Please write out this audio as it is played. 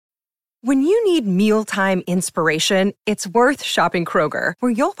When you need mealtime inspiration, it's worth shopping Kroger,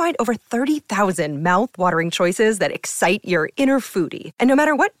 where you'll find over 30,000 mouth-watering choices that excite your inner foodie. And no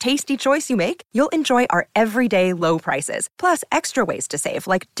matter what tasty choice you make, you'll enjoy our everyday low prices, plus extra ways to save,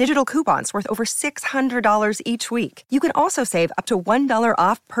 like digital coupons worth over $600 each week. You can also save up to $1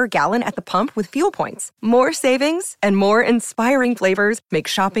 off per gallon at the pump with fuel points. More savings and more inspiring flavors make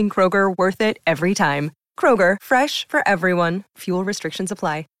shopping Kroger worth it every time. Kroger, fresh for everyone. Fuel restrictions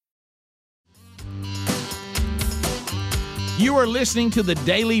apply. You are listening to the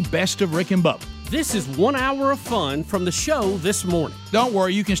daily Best of Rick and Bubba. This is 1 hour of fun from the show this morning. Don't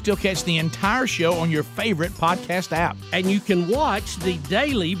worry, you can still catch the entire show on your favorite podcast app. And you can watch the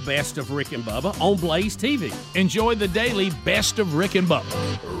daily Best of Rick and Bubba on Blaze TV. Enjoy the daily Best of Rick and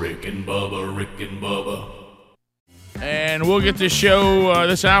Bubba. Rick and Bubba, Rick and Bubba. And we'll get this show,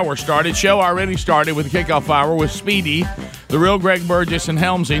 this hour started. Show already started with the kickoff hour with Speedy, the real Greg Burgess, and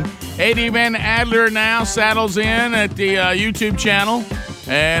Helmsy. Eddie Van Adler now saddles in at the YouTube channel,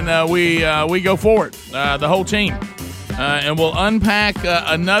 and we go forward, the whole team. And we'll unpack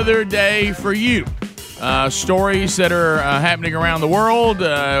another day for you. Stories that are happening around the world,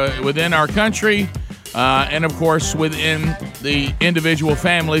 within our country, and, of course, within the individual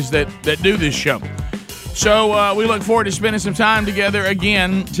families that do this show. So we look forward to spending some time together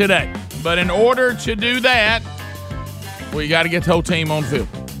again today. But in order to do that, we got to get the whole team on field.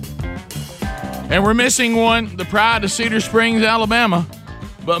 And we're missing one, the pride of Cedar Springs, Alabama.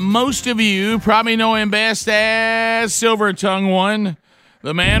 But most of you probably know him best as Silver Tongue One,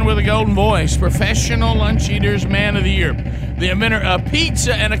 the man with a golden voice, Professional Lunch Eaters Man of the Year, the inventor of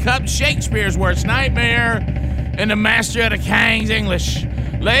pizza and a cup, Shakespeare's worst nightmare, and the master of the King's English.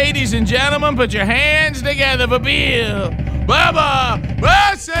 Ladies and gentlemen, put your hands together for Bill Bubba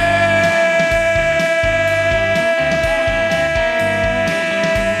Bussey!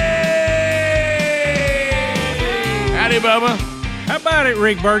 Howdy, Bubba. How about it,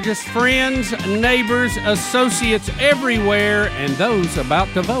 Rick Burgess? Friends, neighbors, associates everywhere, and those about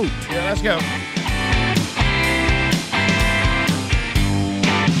to vote. Yeah, let's go.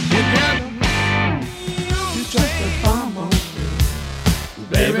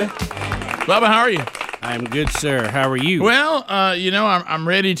 Baby. Bubba, how are you? I'm good, sir. How are you? Well, I'm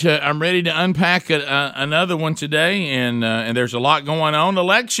ready to unpack another one today, and there's a lot going on.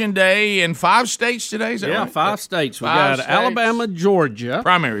 Election day in 5 states today. Is that right? 5 states. We got states. Alabama, Georgia,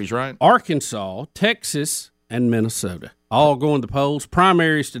 Primaries, right? Arkansas, Texas, and Minnesota. All going to polls.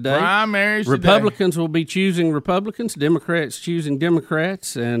 Primaries today. Republicans will be choosing Republicans. Democrats choosing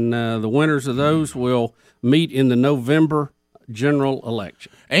Democrats, and the winners of those will meet in the November general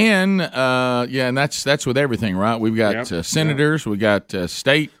election. And and that's with everything, right? We've got senators, we got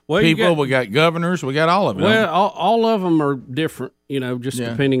state people, we got governors, we got all of them. Well, all of them are different, just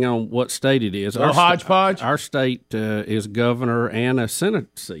depending on what state it is. Our hodgepodge. Our state is governor and a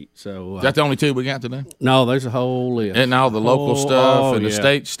Senate seat. So is that the only two we got today? No, there's a whole list. And all the local stuff and the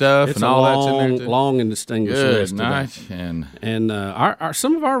state stuff it's and all that's in there too. Long and distinguished list night. And our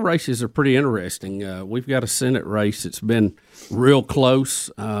some of our races are pretty interesting. We've got a Senate race that's been real close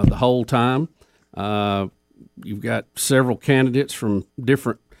the whole time. You've got several candidates from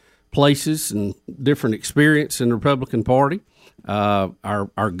different places and different experience in the Republican Party.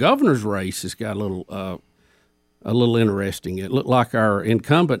 Our governor's race has got a little interesting. It looked like our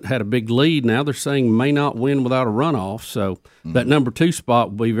incumbent had a big lead. Now they're saying may not win without a runoff. So that number 2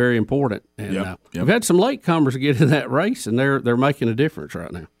 spot will be very important. And we've had some latecomers get in that race, and they're making a difference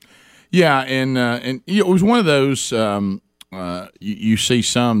right now. Yeah, and it was one of those. You see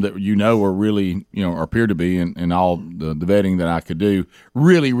some that are really, or appear to be in all the vetting that I could do,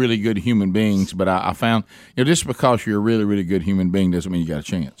 really, really good human beings. But I found, just because you're a really, really good human being doesn't mean you got a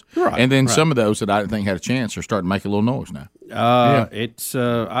chance. Right. And then some of those that I didn't think had a chance are starting to make a little noise now. It's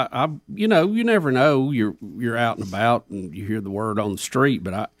you never know. You're out and about and you hear the word on the street,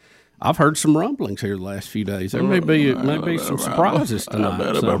 but I've heard some rumblings here the last few days. There may be some surprises tonight.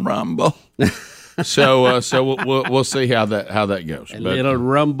 A bit of a rumble. So we'll see how that goes. A little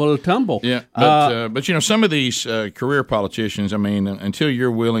rumble tumble. Yeah, but some of these career politicians, until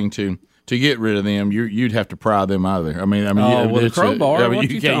you're willing to get rid of them, you'd have to pry them out of there. With a crowbar. What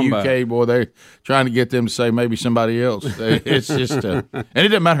you talking about? UK boy, they're trying to get them to say maybe somebody else. It's just, and it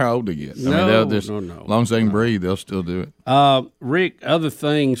doesn't matter how old they get. As long as they can breathe, they'll still do it. Rick, other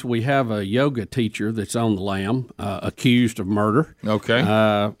things, we have a yoga teacher that's on the lam, accused of murder.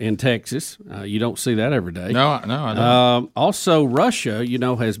 Okay. In Texas, you don't see that every day. No, I don't. Also, Russia,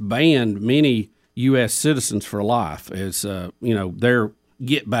 has banned many U.S. citizens for life. As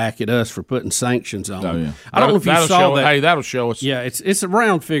get back at us for putting sanctions on them. Yeah. I don't know if you saw that. Hey, that'll show us. Yeah, it's a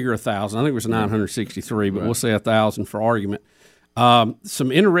round figure, 1,000. I think it was 963, but we'll say 1,000 for argument.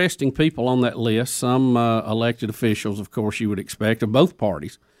 Some interesting people on that list, some elected officials, of course, you would expect, of both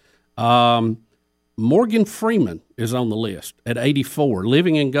parties. Morgan Freeman is on the list at 84,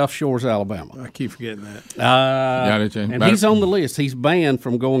 living in Gulf Shores, Alabama. I keep forgetting that. And he's on the list. He's banned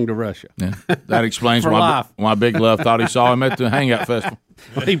from going to Russia. Yeah. That explains why Big Love thought he saw him at the Hangout Festival.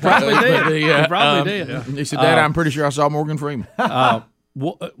 He probably did. He said, Dad, I'm pretty sure I saw Morgan Freeman.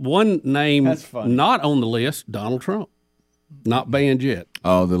 One name not on the list, Donald Trump. Not banned yet.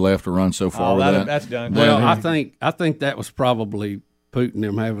 Oh, the left will run so far with that. That's done. Well, I think that was probably Putin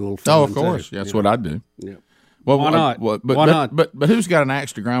them having a little fun. Oh, of course. Too. That's what I'd do. Yeah. Well, why not? Why not? But who's got an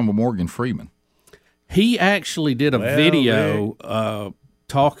axe to grind with Morgan Freeman? He actually did a video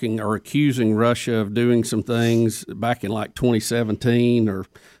talking or accusing Russia of doing some things back in like 2017 or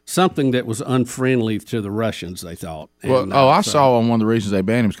something that was unfriendly to the Russians, they thought. And, I saw on one of the reasons they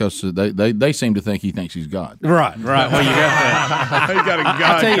banned him because they seem to think he thinks he's God. Right. Well, you got that. He got a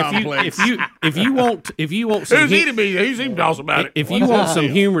God complex. If you want some Who's he to be? He seems awesome about it. If you want some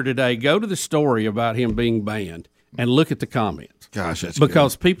humor today, go to the story about him being banned and look at the comments. Gosh, that's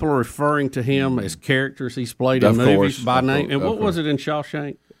because people are referring to him as characters he's played in movies by name. And what was it in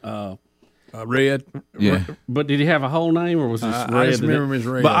Shawshank? Red. Yeah. But did he have a whole name or was this Red? I just remember him as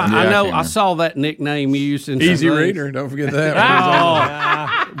Red. But I know I saw that nickname used in Easy Reader. Don't forget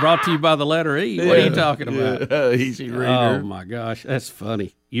that. Brought to you by the letter E. What are you talking about? Easy Reader. Oh, my gosh. That's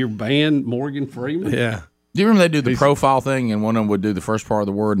funny. You're banned Morgan Freeman? Yeah. Do you remember they do the profile thing and one of them would do the first part of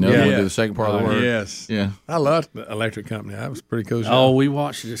the word and the other one would do the second part of the word? Yes. Yeah. I loved the Electric Company. That was pretty cool. Oh, we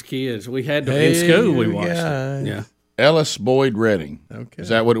watched it as kids. We had to in school. We watched it. Yeah. Ellis Boyd Redding. Okay. Is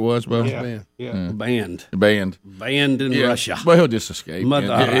that what it was, Bo? Yeah. Banned in Russia. Well, he'll just escape.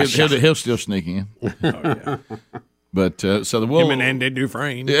 He'll still sneak in. But so the him and Andy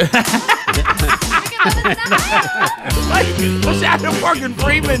Dufresne. What's that? Morgan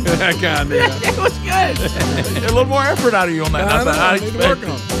Freeman. That kind of. It was good. A little more effort out of you on that. I need to work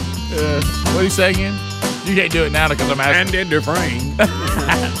on. What do you say again? You can't do it now because I'm asking. Andy Dufresne.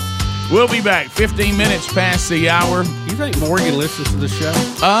 We'll be back 15 minutes past the hour. You think Morgan listens to the show?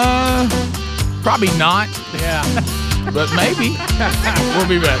 Probably not. Yeah. But maybe. We'll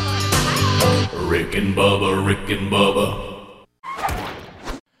be back. Rick and Bubba.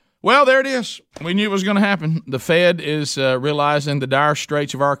 Well, there it is. We knew it was going to happen. The Fed is realizing the dire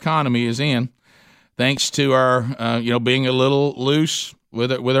straits of our economy is in, thanks to our, being a little loose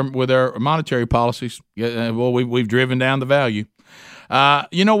with our monetary policies. Well, we've driven down the value.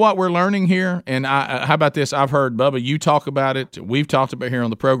 You know what we're learning here? And how about this? I've heard, Bubba, you talk about it. We've talked about it here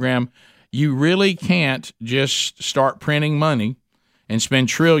on the program. You really can't just start printing money and spend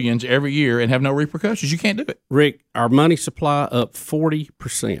trillions every year and have no repercussions. You can't do it. Rick, our money supply up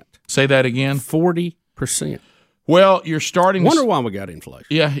 40%. Say that again. 40%. Well, you're starting. Wonder why we got inflation.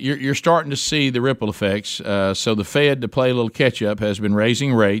 Yeah, you're starting to see the ripple effects. So the Fed, to play a little catch up, has been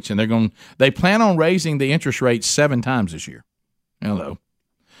raising rates, and they plan on raising the interest rates 7 times this year. Hello.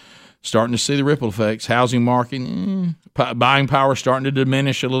 Starting to see the ripple effects. Housing market, buying power starting to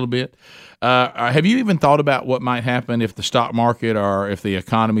diminish a little bit. Have you even thought about what might happen if the stock market or if the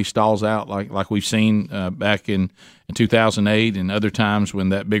economy stalls out like we've seen back in 2008 and other times when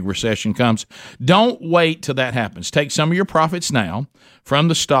that big recession comes? Don't wait till that happens. Take some of your profits now from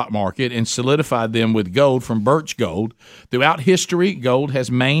the stock market and solidify them with gold from Birch Gold. Throughout history, gold has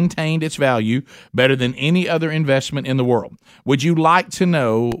maintained its value better than any other investment in the world. Would you like to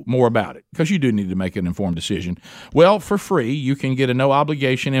know more about it? Because you do need to make an informed decision. Well, for free, you can get a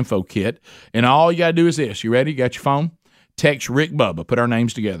no-obligation info kit, and all you got to do is this. You ready? You got your phone? Text Rick Bubba. Put our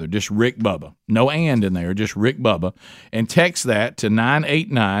names together. Just Rick Bubba. No and in there. Just Rick Bubba. And text that to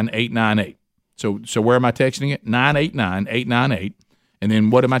 989-898. So where am I texting it? 989-898. And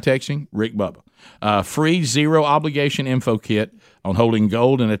then what am I texting? Rick Bubba. Free zero-obligation info kit on holding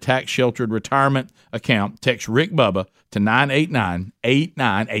gold in a tax-sheltered retirement account. Text Rick Bubba to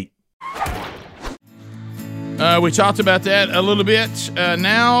 989-898. We talked about that a little bit.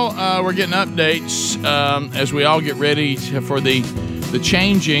 Now we're getting updates as we all get ready for the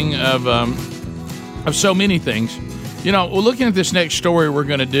changing of so many things. You know, we're looking at this next story we're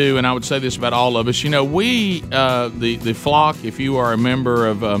going to do, and I would say this about all of us. You know, we, the flock, if you are a member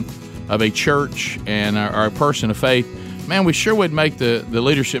of a church and are a person of faith, man, we sure would make the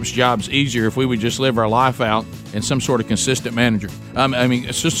leadership's jobs easier if we would just live our life out in some sort of consistent manager.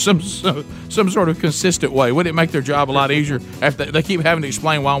 It's just some sort of consistent way. Wouldn't it make their job a lot easier after they keep having to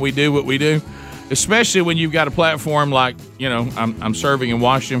explain why we do what we do? especially when you've got a platform like, I'm serving in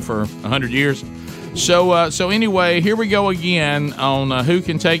Washington for 100 years. So anyway, here we go again on who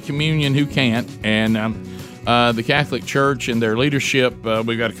can take communion, who can't, and the Catholic Church and their leadership.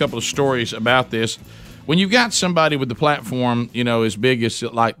 We've got a couple of stories about this. When you've got somebody with the platform, as big as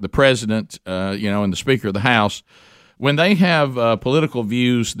like the president, and the Speaker of the House, when they have political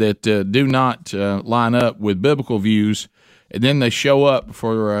views that do not line up with biblical views, and then they show up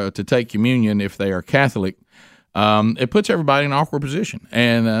to take communion if they are Catholic, it puts everybody in an awkward position.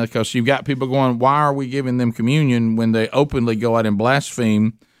 And because you've got people going, why are we giving them communion when they openly go out and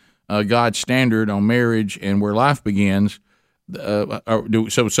blaspheme God's standard on marriage and where life begins?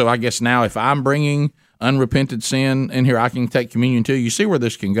 So I guess now if I'm bringing unrepented sin in here, I can take communion too. You see where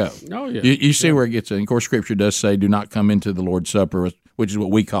this can go. Oh, yeah. You see where it gets. And of course, Scripture does say, "Do not come into the Lord's Supper," which is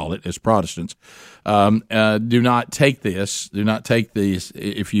what we call it as Protestants. Do not take this. Do not take these.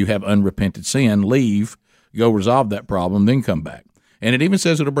 If you have unrepented sin, leave, go resolve that problem, then come back. And it even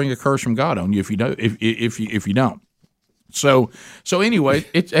says it'll bring a curse from God on you if you don't. If you don't. So anyway,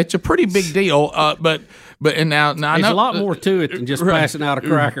 it's a pretty big deal. But now I There's know a lot more to it than just passing out a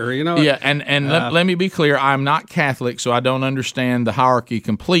cracker, Yeah, and let me be clear. I'm not Catholic, so I don't understand the hierarchy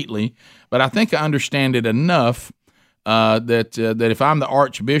completely. But I think I understand it enough that if I'm the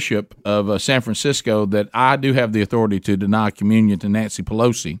Archbishop of San Francisco, that I do have the authority to deny communion to Nancy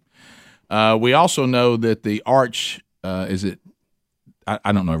Pelosi. We also know that the I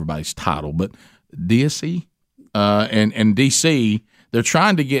don't know everybody's title, but Diocese. And D.C., they're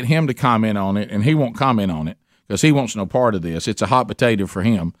trying to get him to comment on it, and he won't comment on it because he wants no part of this. It's a hot potato for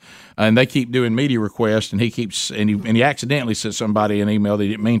him, and they keep doing media requests, and he accidentally sent somebody an email that he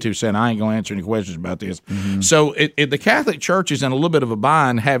didn't mean to, saying, I ain't going to answer any questions about this. Mm-hmm. So the Catholic Church is in a little bit of a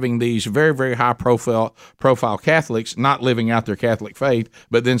bind, having these very, very high profile Catholics not living out their Catholic faith,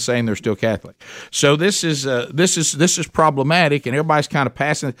 but then saying they're still Catholic. So this is problematic, and everybody's kind of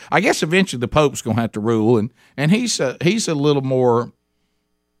passing. I guess eventually the Pope's going to have to rule, and he's a little more.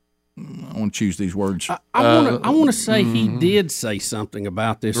 I want to choose these words. I want to say he did say something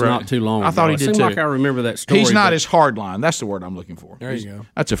about this not too long ago. I thought he did too. It seemed like I remember that story. He's not as hardline. That's the word I'm looking for. There you go.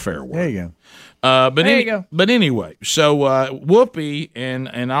 That's a fair word. There you go. But anyway, so Whoopi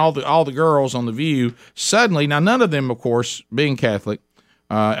and all the girls on The View suddenly, now none of them, of course, being Catholic,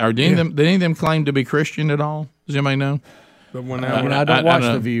 did any of them claim to be Christian at all? Does anybody know? But when I don't watch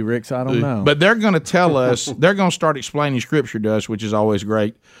The View, Rick, so I don't know. But they're going to tell us, they're going to start explaining Scripture to us, which is always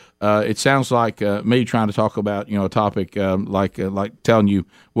great. It sounds like me trying to talk about a topic like telling you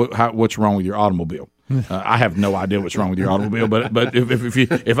what's wrong with your automobile. I have no idea what's wrong with your automobile, but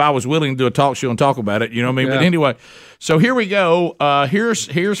if I was willing to do a talk show and talk about it, you know what I mean. Yeah. But anyway, so here we go.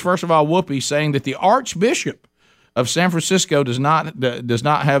 Here's first of all Whoopi saying that the Archbishop of San Francisco does not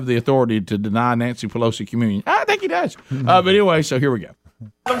have the authority to deny Nancy Pelosi communion. I think he does. But anyway, so here we go.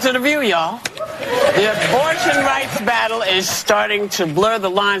 Welcome to The View, y'all. The abortion rights battle is starting to blur the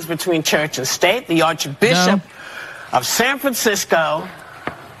lines between church and state. The Archbishop of San Francisco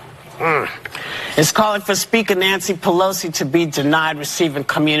is calling for Speaker Nancy Pelosi to be denied receiving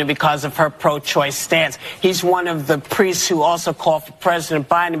communion because of her pro-choice stance. He's one of the priests who also called for President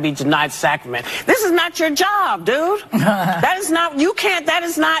Biden to be denied sacrament. This is not your job, dude. That is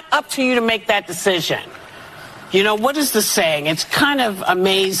not up to you to make that decision. What is the saying? It's kind of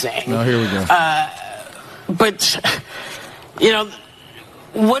amazing. Oh, here we go. But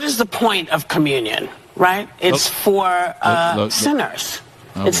what is the point of communion, right? It's for sinners.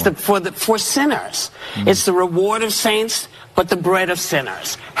 Oh, it's for sinners. Mm-hmm. It's the reward of saints, but the bread of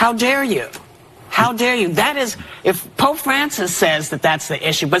sinners. How dare you? How dare you? That is, if Pope Francis says that that's the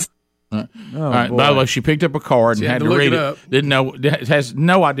issue, but. All right. By the way, she picked up a card and had to read it. Didn't know. Has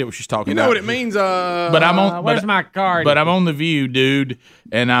no idea what she's talking about. You know what it means? But I'm on. Where's my card? But I'm on The View, dude,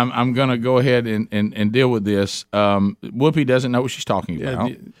 and I'm gonna go ahead and deal with this. Whoopi doesn't know what she's talking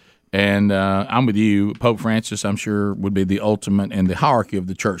about. And I'm with you. Pope Francis, I'm sure, would be the ultimate in the hierarchy of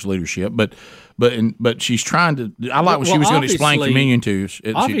the church leadership. But she's trying to. I like what she was going to explain communion to.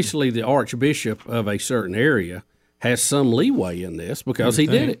 Obviously, the Archbishop of a certain area has some leeway in this because he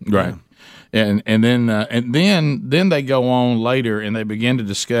did it, right? And then they go on later and they begin to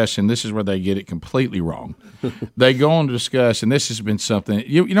discuss, and this is where they get it completely wrong. They go on to discuss, and this has been something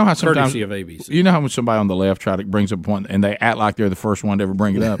you know how sometimes courtesy of ABC. You know how when somebody on the left brings up a point and they act like they're the first one to ever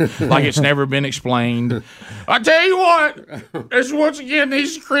bring it up, like it's never been explained. I tell you what, it's once again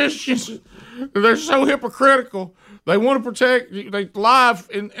these Christians, they're so hypocritical. They want to protect life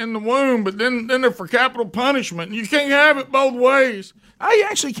in the womb, but then they're for capital punishment. You can't have it both ways. You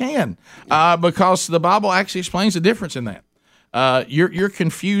actually can, because the Bible actually explains the difference in that. you're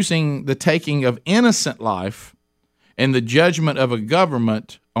confusing the taking of innocent life and the judgment of a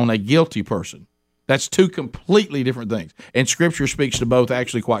government on a guilty person. That's two completely different things, and Scripture speaks to both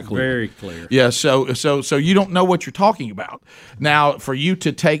actually quite clearly. Very clear. Yeah. So you don't know what you're talking about. Now, for you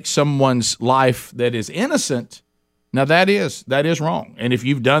to take someone's life that is innocent, now that is wrong, and if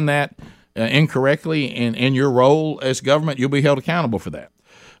you've done that incorrectly in your role as government, you'll be held accountable for that.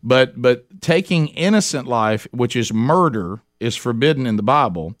 But taking innocent life, which is murder, is forbidden in the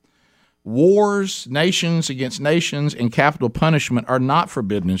Bible. Wars, nations against nations, and capital punishment are not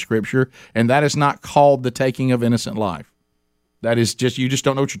forbidden in Scripture, and that is not called the taking of innocent life. That is just, you just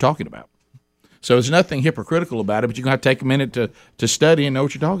don't know what you're talking about. So there's nothing hypocritical about it, but you're going to have to take a minute to study and know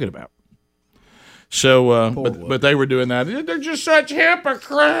what you're talking about. So, but they were doing that. They're just such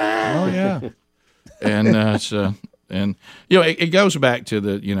hypocrites. Oh yeah. And it goes back to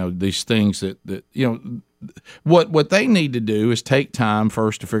these things that what they need to do is take time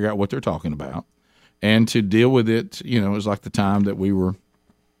first to figure out what they're talking about and to deal with it. It was like the time that we were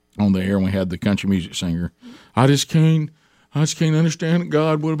on the air and we had the country music singer. I just can't understand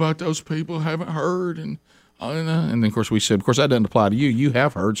God. What about those people who haven't heard? And then of course we said, of course that doesn't apply to you. You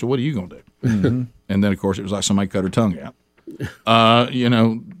have heard, so what are you going to do? Mm-hmm. And then of course it was like somebody cut her tongue out.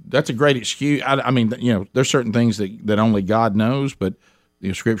 That's a great excuse. I mean, there's certain things that only God knows, but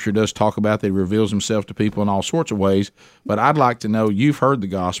Scripture does talk about that. He reveals himself to people in all sorts of ways. But I'd like to know, you've heard the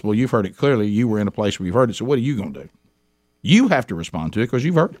gospel. You've heard it clearly. You were in a place where you've heard it. So what are you going to do? You have to respond to it because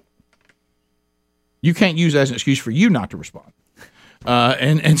you've heard it. You can't use that as an excuse for you not to respond. So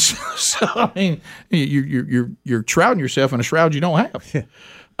I mean, you're shrouding yourself in a shroud you don't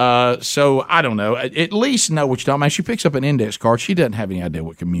have. So I don't know. At least know what you're talking about. She picks up an index card. She doesn't have any idea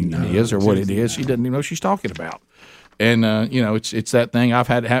what communion is or what it is. She doesn't even know what she's talking about. And, it's that thing. I've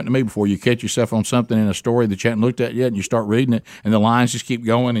had it happen to me before. You catch yourself on something in a story that you hadn't looked at yet, and you start reading it, and the lines just keep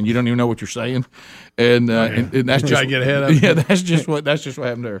going, and you don't even know what you're saying. And that's just try to get ahead of it. Yeah, that's just what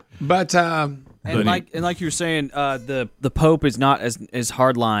happened there. But like you were saying, the Pope is not as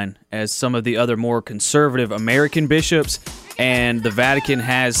hardline as some of the other more conservative American bishops. And the Vatican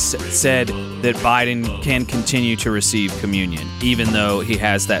has said that Biden can continue to receive communion, even though he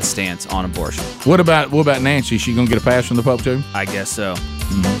has that stance on abortion. What about Nancy? Is she going to get a pass from the Pope too? I guess so.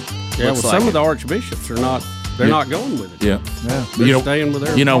 Mm-hmm. Yeah, some of the archbishops are not. They're not going with it. Yeah. They're staying with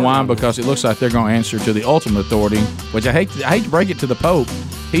their. You know why? Because it looks like they're going to answer to the ultimate authority, which I hate to break it to the Pope.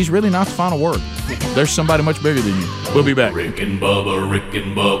 He's really not the final word. There's somebody much bigger than you. We'll be back. Rick and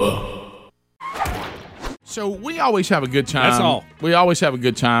Bubba. So we always have a good time. That's all. We always have a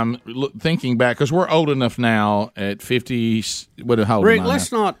good time thinking back because we're old enough now at 50. How old Rick, am I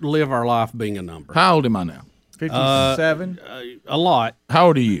let's not live our life being a number. How old am I now? 57. A lot. How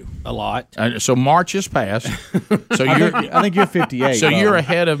old are you? A lot. So March is past. So I think you're 58. So you're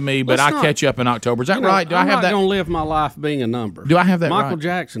ahead of me, but I catch up in October. Is that right? Do I have that? I'm not going to live my life being a number. Do I have that Michael right?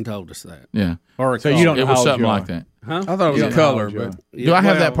 Jackson told us that. Yeah. Or so you don't know it was how something old like that. Huh? I thought it was a color, but do I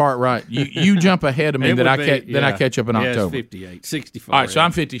have that part right? You jump ahead of me that I catch up in October. 58, 64. All right, so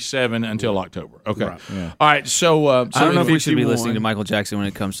I'm 57 until October. Okay. Right. Yeah. All right, so I don't know if we should be listening to Michael Jackson when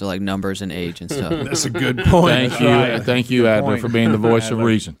it comes to like numbers and age and stuff. That's a good point. Thank you, Adler, for being the voice of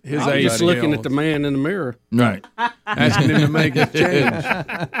reason. His I'm age just looking at the man in the mirror. Right. Asking him to make a change.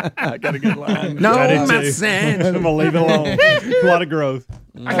 I got a good line. No, my son. I'm gonna leave it alone. A lot of growth.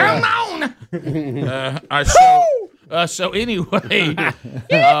 Come on. So anyway,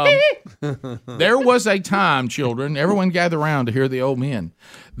 there was a time, children, everyone gather around to hear the old men.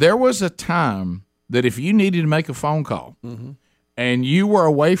 There was a time that if you needed to make a phone call and you were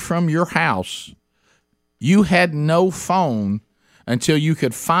away from your house, you had no phone until you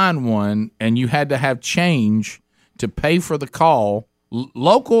could find one, and you had to have change to pay for the call.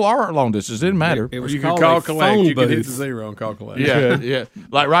 Local or long distance, didn't matter. It was you called could call a collect. phone You could hit the booth. 0 and call collect. Yeah.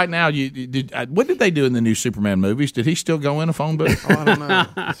 Like right now, what did they do in the new Superman movies? Did he still go in a phone booth? I don't know.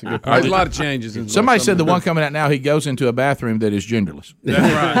 That's a good point. There's a lot of changes. In Somebody said the one coming out now, he goes into a bathroom that is genderless.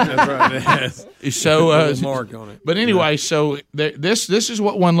 That's right. Yes. So, mark on it. But anyway, so this is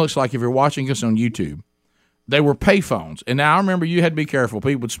what one looks like if you're watching us on YouTube. They were payphones, and now I remember you had to be careful.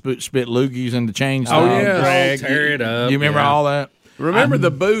 People would spit loogies into chains. Oh yeah, tear it up. You remember all that? Remember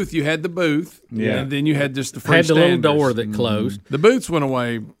the booth? You had the booth, yeah, and then you had just the freestanders. Had the little door that closed. The booths went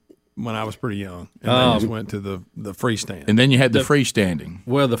away when I was pretty young, and they just went to the freestand. And then you had the freestanding.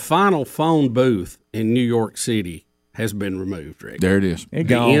 Well, the final phone booth in New York City has been removed, Rick. There it is.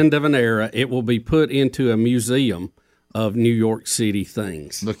 The end of an era. It will be put into a museum of New York City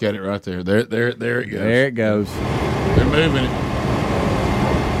things. Look at it right there. There it goes. There it goes. They're moving it.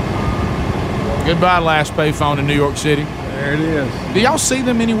 Goodbye, last payphone in New York City. There it is. Do y'all see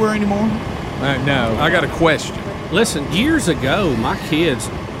them anywhere anymore? No. I got a question. Listen, years ago, my kids,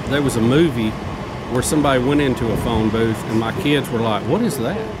 there was a movie where somebody went into a phone booth, and my kids were like, "What is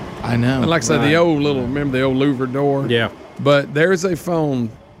that?" I know. And like I said, the old remember the old louver door? Yeah. But there's a phone.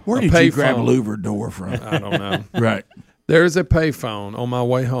 Where did you grab a louver door from? I don't know. Right. There's a payphone on my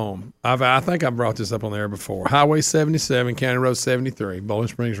way home. I think I brought this up on the air before. Highway 77, County Road 73, Bowling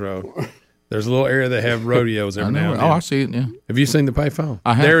Springs Road. There's a little area that have rodeos every now and then. Oh, I see it, yeah. Have you seen the payphone?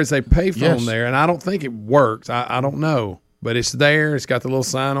 I have. There is a payphone Yes. there, and I don't think it works. I don't know. But it's there. It's got the little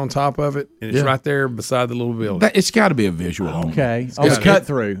sign on top of it, and it's right there beside the little building. It's got to be a visual. Okay. It's cut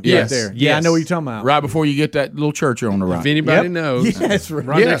through Yes. right there. Yes. Yeah, I know what you're talking about. Right before you get that little church on the right. If anybody knows. Yes, right.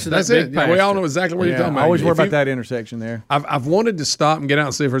 Right Yes, next to that that's big it. Yeah, we all pasture. know exactly what you're talking about. I always worry If about you- that intersection there. I've wanted to stop and get out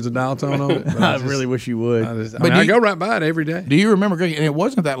and see if there's a dial tone on it. But I really wish you would. I go right by it every day. Do you remember, Greg? And it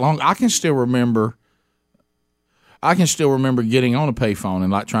wasn't that long. I can still remember getting on a payphone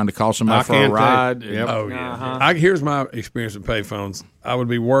and like trying to call somebody for a ride. Yep. Oh yeah. Here's my experience with payphones. I would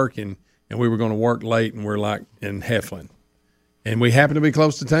be working, and we were going to work late, and we're like in Heflin, and we happened to be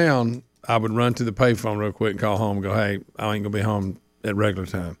close to town. I would run to the payphone real quick and call home and go, "Hey, I ain't gonna be home at regular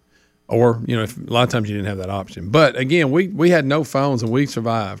time." Or if a lot of times you didn't have that option. But again, we had no phones and we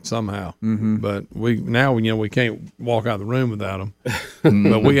survived somehow. Mm-hmm. But we can't walk out of the room without them.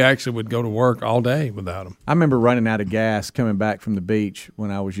 But we actually would go to work all day without them. I remember running out of gas coming back from the beach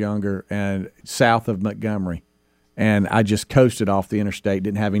when I was younger and south of Montgomery. And I just coasted off the interstate,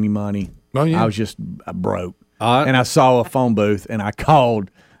 didn't have any money. Oh, yeah. I was just broke. And I saw a phone booth and I called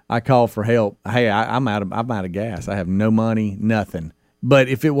for help. Hey, I'm out of gas. I have no money, nothing. But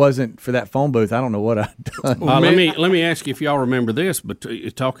if it wasn't for that phone booth, I don't know what I'd done. Let me ask you if y'all remember this. But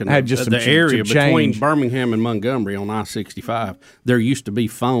talking I had just the some area between change. Birmingham and Montgomery on I-65, there used to be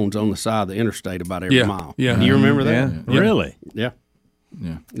phones on the side of the interstate about every mile. Yeah. Do you remember that? Yeah. Really? Yeah.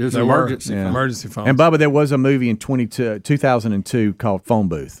 Yeah. There's There an were. emergency. Yeah. Emergency phones. And Bubba, there was a movie in 2002 called Phone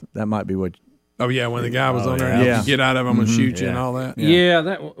Booth. That might be what. Oh yeah, when the guy was on there, yeah. and you get out of him and shoot you and all that. Yeah,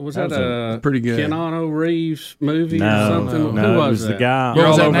 that was a pretty good. Keanu Reeves movie or something. No, Who it was the that? guy. What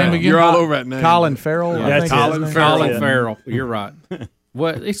was that name again? You're all over that name. Colin Farrell. I think Colin his name. Farrell. Colin Farrell. You're right.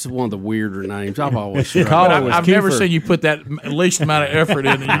 Well, it's one of the weirder names. I've always Colin struggled. was I've never Kiefer. seen you put that least amount of effort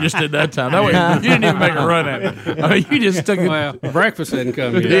in that you just did that time. That way, you didn't even make a run at it. I mean, you just took it. Well, breakfast hadn't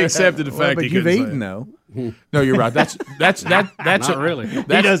come He yet. accepted the fact But he you've couldn't say eaten it. though. No, you're right. That's Not really. He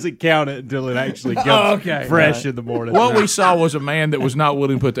doesn't count it until it actually comes fresh in the morning. What we saw was a man that was not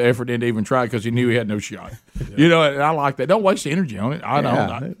willing to put the effort in to even try because he knew he had no shot. And I like that. Don't waste the energy on it. I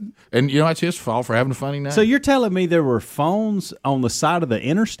know. And that's his fault for having a funny night. So you're telling me there were phones on the side of the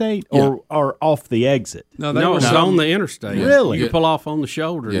interstate or off the exit? No, No, it's on the interstate. Really? You pull off on the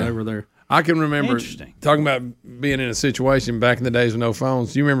shoulder and over there. I can remember Interesting. talking about being in a situation back in the days with no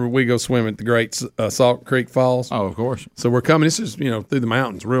phones. Do you remember we go swim at the Great Salt Creek Falls? Oh, of course. So we're coming. This is through the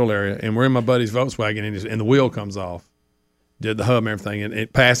mountains, rural area, and we're in my buddy's Volkswagen, and the wheel comes off, did the hub and everything, and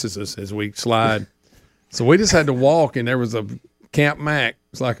it passes us as we slide. So we just had to walk, and there was a Camp Mac.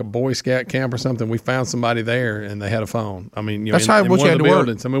 It's like a Boy Scout camp or something. We found somebody there, and they had a phone. I mean, That's in how one you of had the to work.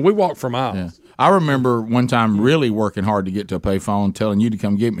 buildings. I mean, we walked for miles. Yeah. I remember one time really working hard to get to a payphone, telling you to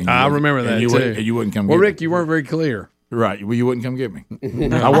come get me. I remember that and you too. Wouldn't, and you wouldn't come Well, get Rick, you weren't very clear. me. Right. Well, you wouldn't come get me.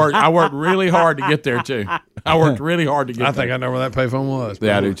 I worked really hard to get there, too. I worked really hard to get there. I think I know where that payphone was.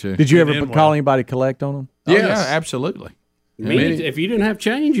 Yeah, I do, too. Did you ever Then call what? anybody collect on them? Oh, Yes. yeah, absolutely. If you didn't have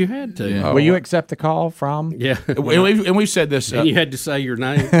change, you had to. Yeah. Will you accept the call from? Yeah. And we've said this. And you had to say your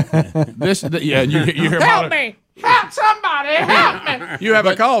name. You hear Help me! Help somebody! Help me! You have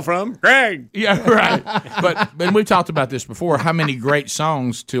a call from Greg. Yeah, right. But we've talked about this before. How many great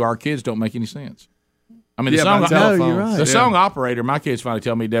songs to our kids don't make any sense? I mean, the Yeah, by song, telephone. you're right. the song operator. My kids finally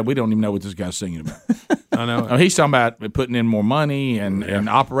tell me, Dad, we don't even know what this guy's singing about. I know. I mean, he's talking about putting in more money and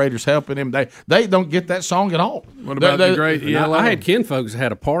operators helping him. They don't get that song at all. What about the great yellow? I had kinfolks that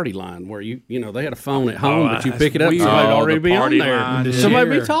had a party line where they had a phone at home, but you pick it up, weird. somebody'd Oh, already the be on party there. line. Somebody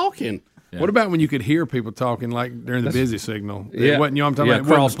be Sure. talking. What about when you could hear people talking like during the busy signal? Yeah. It wasn't, you know what I'm talking Yeah,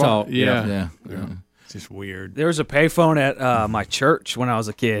 about? It wasn't the crosstalk. part- Yeah. Yeah. It's just weird. There was a payphone at my church when I was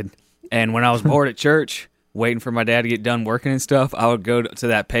a kid, and when I was bored at church, waiting for my dad to get done working and stuff, I would go to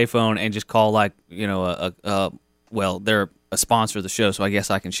that payphone and just call well, they're a sponsor of the show, so I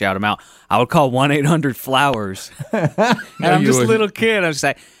guess I can shout them out. I would call 1-800-Flowers, and I'm just a little kid. I'm just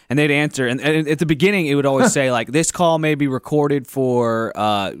like, and they'd answer, and at the beginning it would always say like, "This call may be recorded for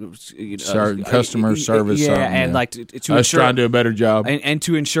customer service. yeah, and like to us ensure trying to do a better job. and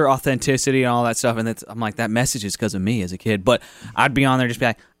to ensure authenticity and all that stuff." And I'm like, that message is because of me as a kid. But I'd be on there just be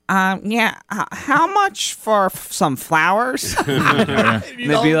like, How much for some flowers? And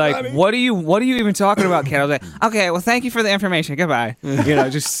they'd be like, "What are you even talking about, kid?" I was like, "Okay, well, thank you for the information. Goodbye."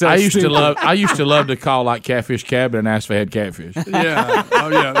 Just so I used to love to call like Catfish Cabin and ask if they had catfish. Yeah. Oh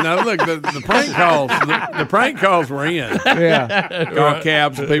yeah. Now look, the prank calls. The prank calls were in. Yeah. Call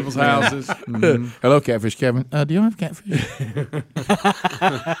cabs at people's houses. Mm-hmm. Hello, Catfish Cabin. Do you have catfish?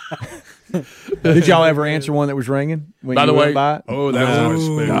 Did y'all ever answer one that was ringing? When By you the way, went by? Oh, that was always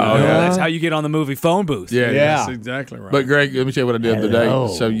spooky. That's how you get on the movie phone booth. Yeah, Yeah. that's exactly right. But Greg, let me tell you what I did the other day.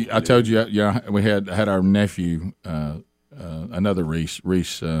 So I told you, we had our nephew, another Reese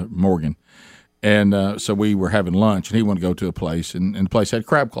Morgan, and so we were having lunch, and he wanted to go to a place, and the place had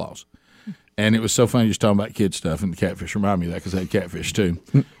crab claws, and it was so funny just talking about kid stuff, and the catfish reminded me of that because they had catfish too,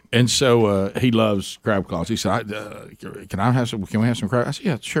 and so he loves crab claws. He said, "Can I have some? Can we have some crab?" I said,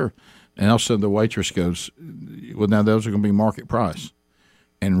 "Yeah, sure." And all of a sudden the waitress goes, "Well, now those are going to be market price."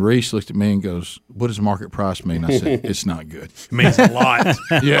 And Reese looked at me and goes, "What does market price mean?" I said, "It's not good." It means a lot.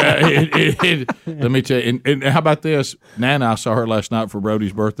 Yeah. Let me tell you. And how about this? Nana, I saw her last night for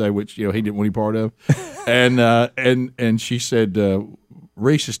Brody's birthday, which he didn't want any part of. And she said,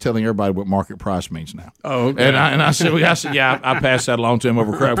 Reese is telling everybody what market price means now. Oh, okay. And I said, yeah, I passed that along to him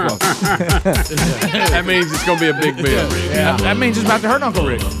over crab claw. That means it's going to be a big bill. Yeah. That means it's about to hurt Uncle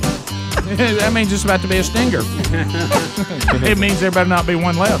Rick. That means it's about to be a stinger. It means there better not be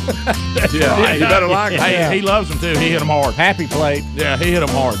one left. Yeah, you better like it. Hey, he loves them too. He hit them hard. Happy plate. Yeah, he hit them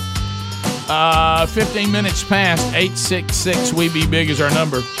hard. 15 minutes past 866 We Be Big is our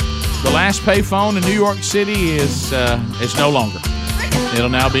number. The last payphone in New York City is no longer. It'll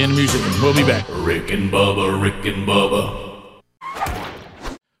now be in the music room. We'll be back. Rick and Bubba, Rick and Bubba.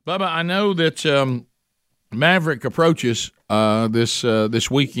 Bubba, I know that Maverick approaches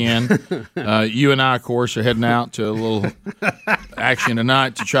this weekend. You and I, of course, are heading out to a little action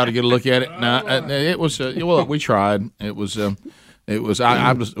tonight to try to get a look at it. Now, it was well, we tried. It was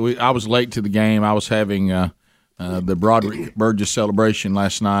I was late to the game. I was having the Broderick Burgess celebration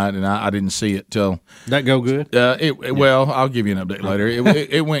last night, and I didn't see it till that go good. Well, I'll give you an update later.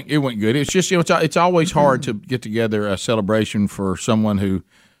 It went good. It's just it's always hard to get together a celebration for someone who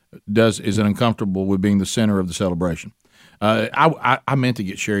is uncomfortable with being the center of the celebration. I meant to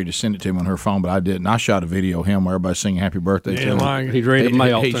get Sherry to send it to me on her phone, but I didn't. I shot a video of him where everybody's singing happy birthday to him. He's ready to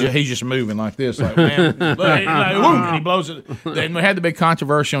mail. He's just moving like this, like, man, and he blows it. Then we had the big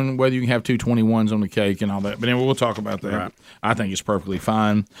controversy on whether you can have 221s on the cake and all that. But anyway, we'll talk about that. Right. I think it's perfectly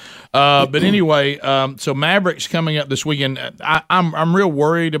fine. But anyway, so Maverick's coming up this weekend. I'm real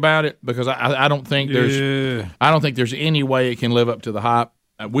worried about it because I don't think there's any way it can live up to the hype.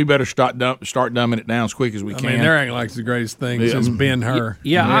 We better start dumbing it down as quick as we can. I mean, they're acting like it's the greatest thing since Ben-Hur.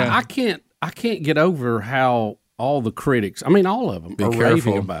 I can't get over how all the critics, I mean, all of them are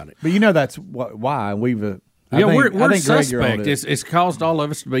raving about it. But that's why we're suspect. It's caused all of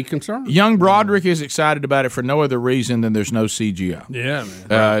us to be concerned. Young Broderick is excited about it for no other reason than there's no CGI. Yeah,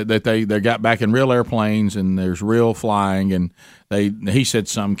 man. That they got back in real airplanes and there's real flying, and he said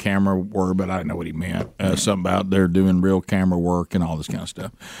some camera work, but I didn't know what he meant. Something about they're doing real camera work and all this kind of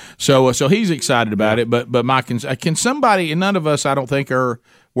stuff. So he's excited about it. But can somebody, and none of us I don't think we're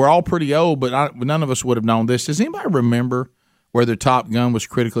all pretty old, but none of us would have known this. Does anybody remember whether Top Gun was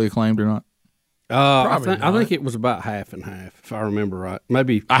critically acclaimed or not? I think it was about half and half, if I remember right.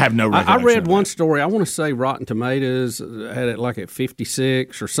 Maybe I have no recollection. I read one story. I want to say Rotten Tomatoes had it like at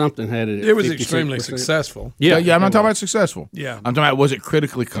 56 or something. Had it. It was extremely successful. Yeah. I'm not talking about successful. Yeah, I'm talking about was it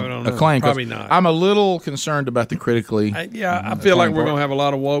critically acclaimed? Probably not. I'm a little concerned about the critically. I feel like we're going to have a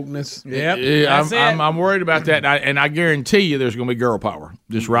lot of wokeness. I'm worried about that, and I guarantee you there's going to be girl power.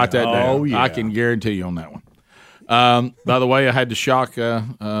 Just write that down. Oh, yeah. I can guarantee you on that one. By the way, I had to shock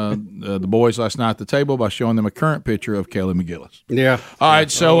the boys last night at the table by showing them a current picture of Kelly McGillis. Yeah. All right.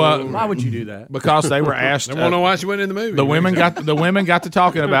 So why would you do that? Because they were asked. They want to know why she went in the movie. The women got to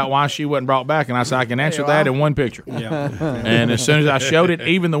talking about why she wasn't brought back, and I said I can answer that in one picture. Yeah. And as soon as I showed it,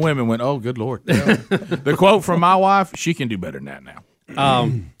 even the women went, "Oh, good Lord!" The quote from my wife: "She can do better than that now."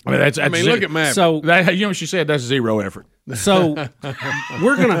 Look at Matt. So what she said, that's zero effort. So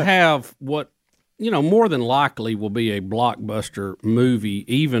we're going to have what. More than likely will be a blockbuster movie,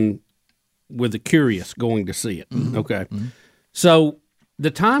 even with the curious going to see it. Mm-hmm. Okay. Mm-hmm. So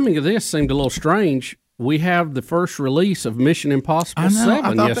the timing of this seemed a little strange. We have the first release of Mission Impossible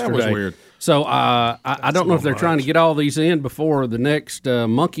 7 yesterday. That was weird. So I don't know if they're trying to get all these in before the next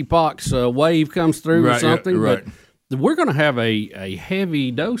monkeypox wave comes through or something. Right. we're going to have a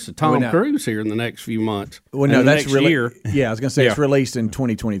heavy dose of Tom Cruise here in the next few months. Well, no, that's next year. Yeah, I was going to say it's released in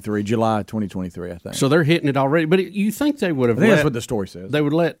 2023, July 2023, I think. So they're hitting it already. But you think they would have? I think that's what the story says. They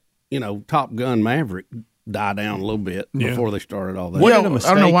would let Top Gun Maverick die down a little bit before they started all that. Well, I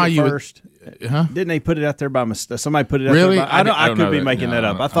don't know why you first. Didn't they put it out there by mistake? Somebody put it out really? there I could be making that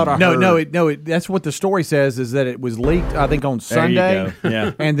up. I thought I heard. No, that's what the story says, is that it was leaked, I think, on Sunday. You go.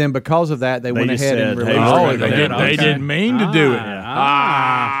 Yeah. And then because of that, they went ahead and released it. They didn't mean to do it.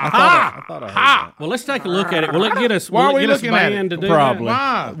 I thought I heard that. Well, let's take a look at it. Will it get us? Why are we looking looking at banned it? to do Probably.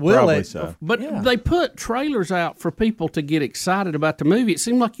 that? Will Probably it? so. But they put trailers out for people to get excited about the movie. It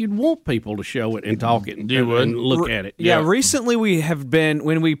seemed like you'd want people to show it and talk it and look at it. Yeah, recently we have been,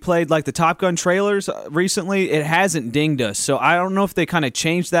 when we played like the Top Gun trailers recently, it hasn't dinged us. So I don't know if they kind of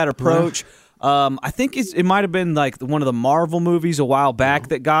changed that approach. I think it might have been like one of the Marvel movies a while back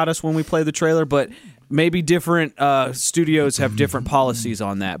that got us when we played the trailer, but maybe different studios have different policies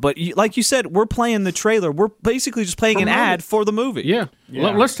on that. But like you said, we're playing the trailer. We're basically just playing an ad for the movie. Yeah.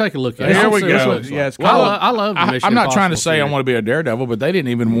 Let's take a look at it. Here we go. Yeah, I love the Mission I'm not trying to Impossible say I series. want to be a daredevil, but they didn't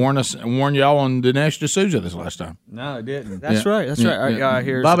even warn y'all on Dinesh D'Souza this last time. No, it didn't. That's right. That's right.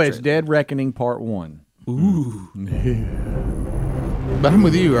 Here's Bubba, it's Dead Reckoning Part 1. Ooh. But I'm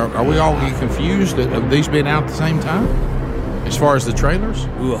with you. Are we all getting confused of these being out at the same time? As far as the trailers?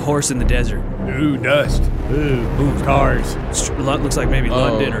 Ooh, a horse in the desert. Ooh, dust. Ooh, cars. Looks like maybe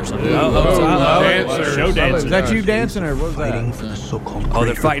London or something. Show dancer. Is that you dancing, or what was that? For the so-called Oh,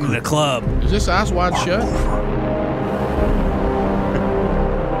 they're fighting in a club. Is this Eyes Wide Shut?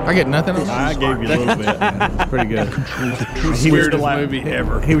 I get nothing on I gave you a little bit. It's pretty good. Weirdest movie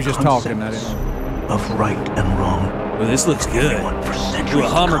ever. He was just talking. I didn't know. of right and wrong. Well, this looks good. For centuries Do a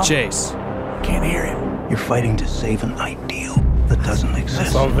Hummer to come. chase. Can't hear him. You're fighting to save an ideal that doesn't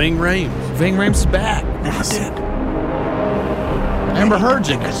exist. Oh, Ving Rhames. Ving Rhames is back. Never did. Amber Heard's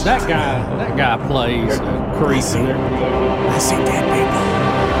in it. That guy plays Creep in there. I see dead people.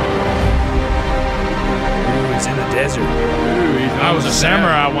 Ooh, he's in the desert. I was a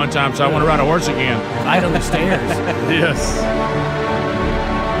samurai one time, so I want to ride a horse again. Right on the stairs. Yes.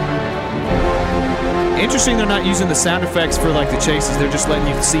 Interesting they're not using the sound effects for like the chases. They're just letting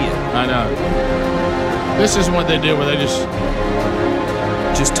you see it. I know. This is what they do where they just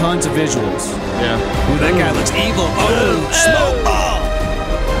tons of visuals. Yeah. Ooh, that guy looks evil. Oh, smoke bomb.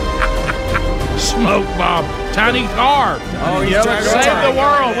 Smoke bomb. Tiny car. Oh, he's driving. Save the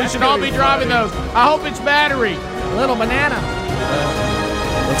world. We should all be driving those. I hope it's battery. Little banana.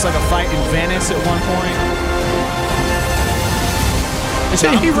 Looks like a fight in Venice at one point. See,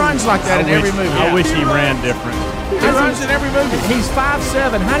 he runs like that in every movie. I wish he ran different. He runs in every movie. He's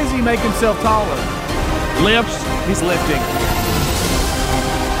 5'7". How does he make himself taller? Lifts. He's lifting.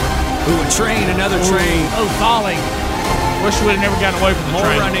 Ooh, a train, another train. Oh, falling. Wish we would have never gotten away from the More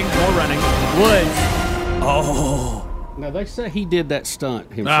train. running. Woods. Oh. Now, they say he did that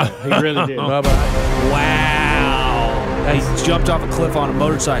stunt himself. He really did. Wow. He jumped off a cliff on a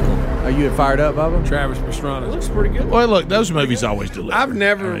motorcycle. Are you fired up, Bubba? Travis Pastrana. Looks pretty good. Well, look, those movies always deliver. I've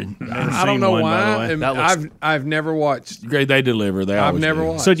never. I don't seen know one, by the why. way. and That looks- I've never watched. Great, they deliver. They I've always never do.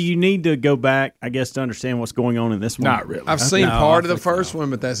 watched. So do you need to go back, I guess, to understand what's going on in this one? Not really. I've seen No, part I of the think first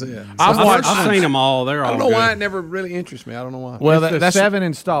one, but that's it. I've seen them all. They're I all don't know good. why it never really interests me. I don't know why. Well, It's the that's seventh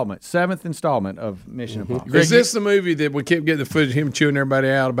installment of Mission Impossible. Is this the movie that we kept getting the footage of him chewing everybody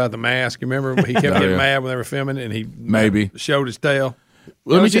out about the mask? You remember he kept getting yeah. mad when they were filming it, and he Maybe. showed his tail.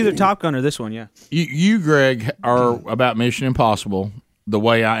 Let me It's either tell you, Top Gun or this one, yeah. you, Greg, are about Mission Impossible the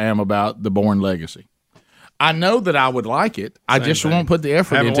way I am about The Bourne Legacy. I know that I would like it. I just won't put the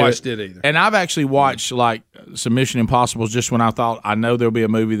effort Haven't into watched it either. And I've actually watched like some Mission Impossibles just when I thought I know there'll be a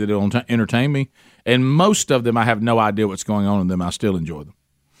movie that'll entertain me. And most of them, I have no idea what's going on in them. I still enjoy them.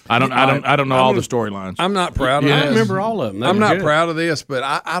 I don't know all the storylines. I'm not proud of I this. remember all of them. They I'm were not good. proud of this, but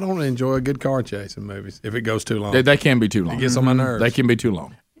I don't enjoy a good car chase in movies if it goes too long. They can be too long. It gets on my nerves. They can be too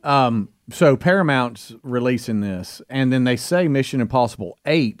long. So Paramount's releasing this, and then they say Mission Impossible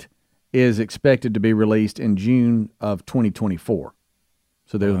 8 is expected to be released in June of 2024.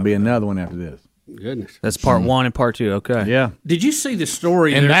 So there will be another one after this. Goodness. That's part one and part two. Okay. Yeah. Did you see the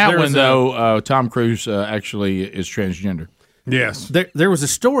story? And that There's one, though, Tom Cruise actually is transgender. Yes. There was a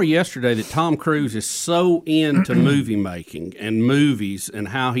story yesterday that Tom Cruise is so into movie making and movies and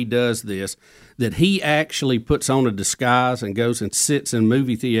how he does this that he actually puts on a disguise and goes and sits in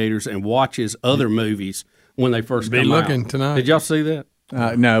movie theaters and watches other movies when they first Be come looking out. tonight. Did y'all see that?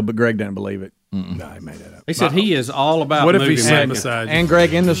 No, but Greg doesn't believe it. No, he made that up. He said he is all about. What if movie he sat making. beside you? And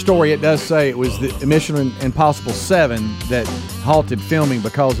Greg, in the story, it does say it was the Mission Impossible 7 that halted filming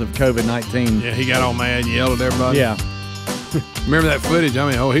because of COVID-19. Yeah, he got all mad, yelled at everybody. Yeah. Remember that footage?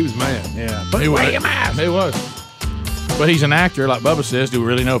 I mean, he was mad. Yeah. He was. But he's an actor, like Bubba says. Do we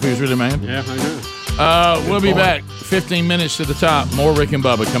really know if he was really mad? Yeah, I know. We'll be back. 15 minutes to the top. More Rick and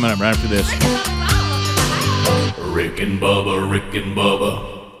Bubba coming up right after this. Rick and Bubba, Rick and Bubba.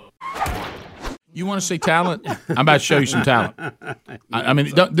 You want to see talent? I'm about to show you some talent. I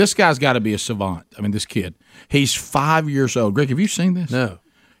mean, this guy's got to be a savant. I mean, this kid. He's 5 years old. Greg, have you seen this? No.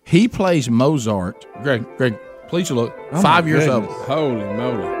 He plays Mozart. Greg, please look. 5 years old. Holy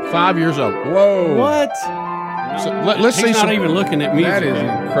moly. 5 years old. Whoa. What? So, let's see He's some. not even looking at music. That is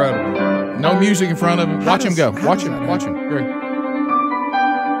incredible. No music in front of him. Watch him go. Watch him. Greg.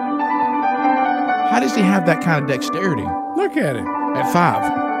 How does he have that kind of dexterity Look at him. at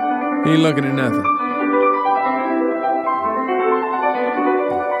 5? He ain't looking at nothing.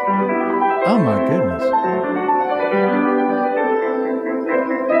 Oh, my goodness.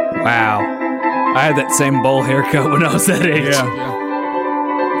 Wow. I had that same bowl haircut when I was that age. Yeah.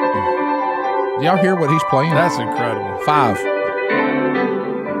 Do y'all hear what he's playing? That's incredible. 5.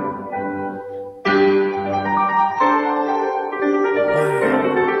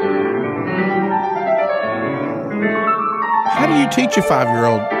 How do you teach a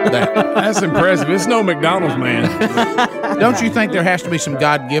 5-year-old that? That's impressive. It's no McDonald's man. Don't you think there has to be some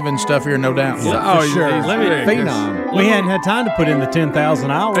God-given stuff here? No doubt. Oh, sure. he's Let me big. phenom. We hadn't had time to put in the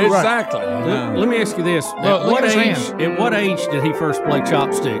 10,000 hours. Exactly. Let me ask you this: Look at his hand. At what age did he first play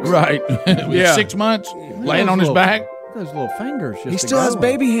chopsticks? Right. Yeah. 6 months, laying on his back. Those little fingers. He still has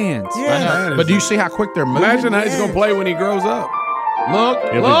baby hands. I know. But do you see how quick they're moving? Imagine how he's going to play when he grows up. Look,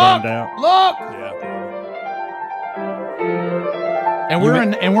 He'll be look, burned out. look. Yeah. And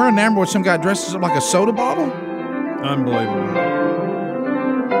we're enamored with some guy dresses up like a soda bottle. Unbelievable.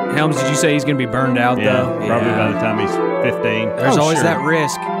 Helms, did you say he's going to be burned out, though? Probably by the time he's 15. There's always sure. that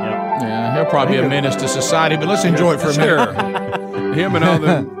risk. Yeah, he'll probably be a menace to society, but let's enjoy it for a minute. Sure. Him and all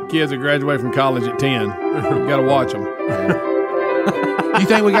the kids that graduate from college at 10. You got to watch them. You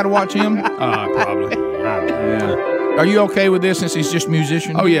think we got to watch him? Probably. Yeah. Are you okay with this since he's just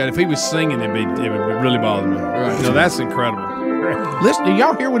musician? Oh, yeah. If he was singing, it would really bother me. Right. No, that's incredible. Listen, do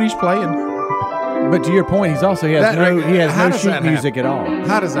y'all hear what he's playing? But to your point, he has How no does sheet that music at all.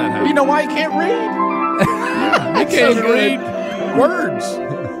 How does that happen? You know why he can't read? He can't even read words.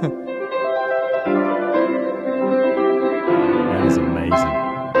 That is amazing.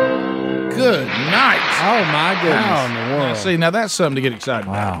 Good night. Oh, my goodness. How in the world? See, now that's something to get excited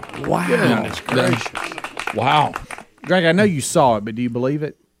about. Wow. Goodness gracious. Wow. Greg, I know you saw it, but do you believe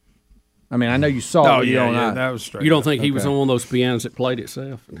it? I mean, I know you saw it. Oh, but you don't yeah, know. that was straight. You don't think he was on one of those pianos that played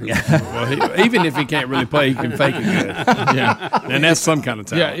itself? Well, even if he can't really play, he can fake it good. Yeah, and that's some kind of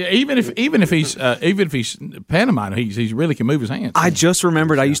talent. Yeah, even if he's pantomime, he really can move his hands. I just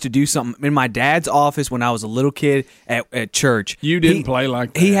remembered I used to do something in my dad's office when I was a little kid at church. You didn't play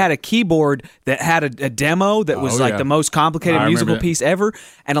like that. He had a keyboard that had a demo that was like yeah. the most complicated I musical remember that. piece ever.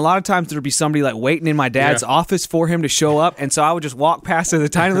 And a lot of times there'd be somebody like waiting in my dad's office for him to show up. And so I would just walk past as a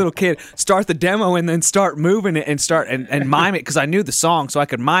tiny little kid, start the demo, and then start moving it and start and mime it because I knew the song, so I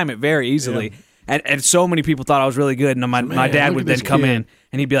could mime it very easily. And so many people thought I was really good. And my dad would then come in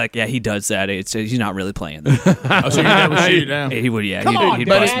and he'd be like, "Yeah, he does that. He's not really playing that." Oh, so your dad would shoot you down. He would, yeah. Come on, he'd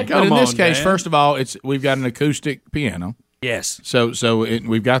but, bust me. but in this case, Dad. first of all, we've got an acoustic piano, Yes. so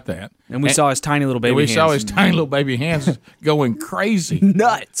we've got that, And we saw his tiny little baby we hands. saw his tiny little baby hands going crazy.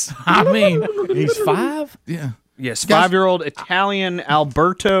 nuts. I mean, He's 5? yeah. Yes, Guys- 5-year-old Italian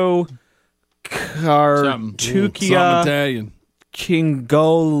Alberto Something Cartuccia Italian.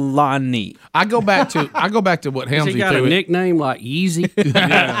 Kingolani. I go back to what Has Helmsy he got a threw. nickname like Yeezy?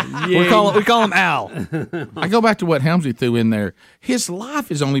 We call him Al. I go back to what Helmsy threw in there. His life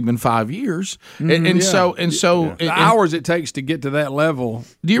has only been 5 years, and so The hours it takes to get to that level.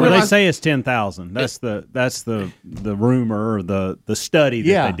 Do you Well, they realize? say it's 10,000. That's the rumor or the study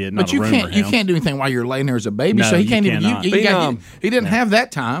that they did. Not But you a rumor, you Helms. can't do anything while you're laying there as a baby. No, so he you can't even. cannot. He didn't have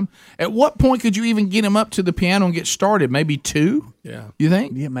that time. At what point could you even get him up to the piano and get started? Maybe 2. Yeah. You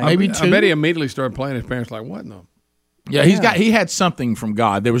think? Yeah, maybe 2. I bet he immediately started playing. His parents like, what? No. Yeah, he had something from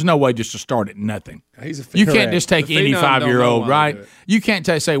God. There was no way just to start at nothing. He's a You can't correct. just take The any phenom don't know 5-year-old, how to right? do it. You can't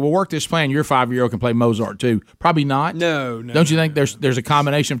say, "Well, work this plan. Your 5-year-old can play Mozart too." Probably not. No. Don't you think there's a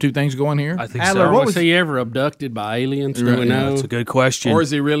combination of two things going here? I think Adler, so. was he ever abducted by aliens? Do we know? That's a good question. Or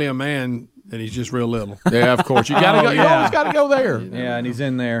is he really a man and he's just real little? Yeah, of course. You gotta go. You always got to go there. Yeah, and he's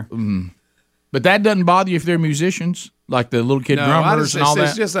in there. But that doesn't bother you if they're musicians, like the little kid drummers and all that.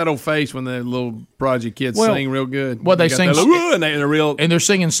 It's just that old face when the little project kids sing real good. Well, they sing, and they're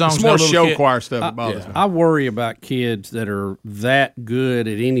singing songs. It's more show choir stuff that bothers me. I worry about kids that are that good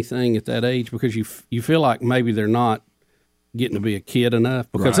at anything at that age because you feel like maybe they're not getting to be a kid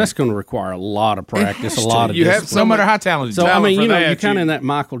enough because that's going to require a lot of practice, a lot of discipline. No matter how talented. So I mean, you're kind of in that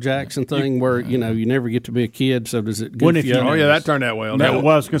Michael Jackson thing where you never get to be a kid. So does it? Oh yeah, that turned out well. Well,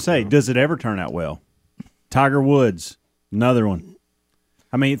 I was going to say, does it ever turn out well? Tiger Woods, another one.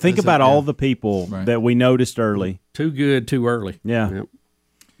 I mean, think about all the people that we noticed early. Too good, too early. Yeah. Yep.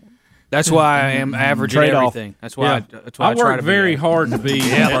 That's why I am average at everything. That's why. I work very hard to be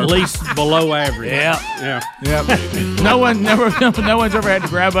at least below average. Yeah. No one's ever had to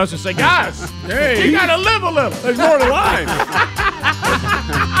grab us and say, "Guys, you got to live a little. There's more to life.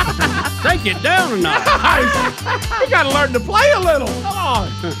 Take it down a notch. You got to learn to play a little. Come on."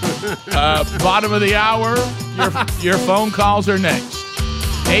 Bottom of the hour. Your phone calls are next.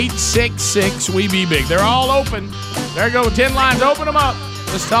 866-WE-BE-BIG. They're all open. There you go. 10 lines. Open them up.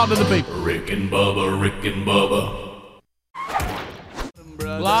 Let's talk to the people. Rick and Bubba.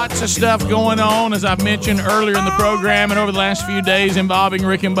 Lots of stuff going on, as I've mentioned earlier in the program and over the last few days involving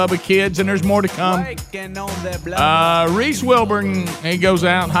Rick and Bubba kids, and there's more to come. Reese Wilburn, he goes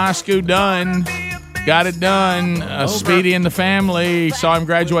out, high school done, got it done. Speedy and the family, saw him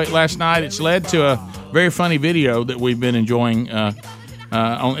graduate last night. It's led to a very funny video that we've been enjoying.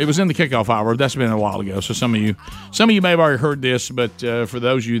 It was in the kickoff hour. That's been a while ago, so some of you may have already heard this, but for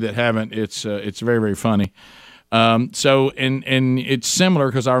those of you that haven't, it's very, very funny. So it's similar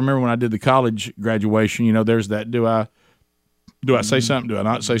because I remember when I did the college graduation. There's that. Do I say something? Do I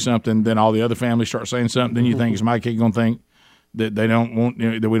not say something? Then all the other families start saying something. Then you think, is my kid going to think that they don't want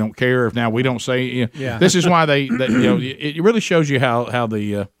that we don't care if now we don't say? Yeah. This is why it really shows you how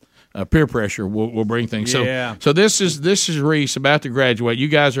the peer pressure will bring things. So this is Reese about to graduate. You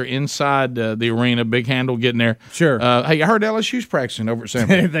guys are inside the arena, big handle getting there. Sure. Hey, I heard LSU's practicing over at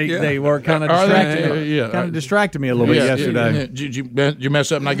Sanford. they were kind of distracted me a little bit yesterday. Did you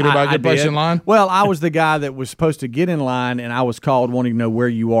mess up and not get everybody a good place in line? Well, I was the guy that was supposed to get in line, and I was called wanting to know where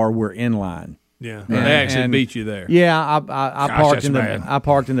you are. We're in line. Yeah, they actually beat you there. Yeah, I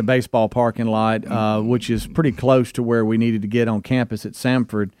parked in the baseball parking lot, which is pretty close to where we needed to get on campus at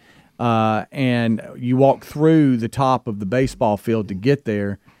Sanford. And you walk through the top of the baseball field to get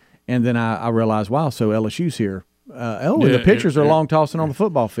there, and then I realized, wow, so LSU's here. The pitchers are long tossing on the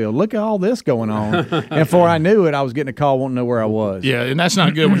football field. Look at all this going on. And before I knew it, I was getting a call wanting to know where I was. Yeah, and that's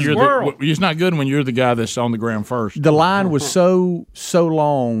not good when it's not good when you're the guy that's on the ground first. The line was so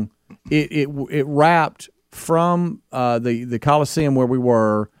long, it wrapped from the Coliseum where we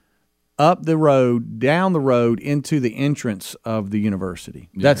were up the road, down the road, into the entrance of the university.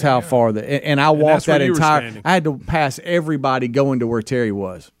 That's how far and I walked that entire. I had to pass everybody going to where Terry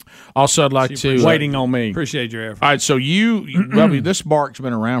was. Also, I'd like to waiting on me. Appreciate your effort. All right, so this bark's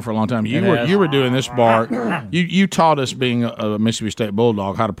been around for a long time. You were doing this bark. You taught us, being a Mississippi State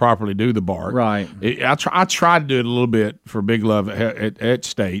Bulldog, how to properly do the bark. Right. I tried to do it a little bit for Big Love at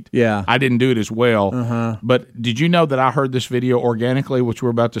State. Yeah. I didn't do it as well. But did you know that I heard this video organically, which we're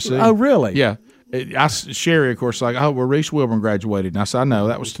about to see? Oh, really? Yeah. Sherry, of course, like, well, Reese Wilburn graduated. And I said, I know,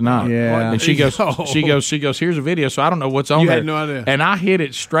 that was tonight. Yeah. And she goes, here's a video, so I don't know what's on there. You had no idea. And I hit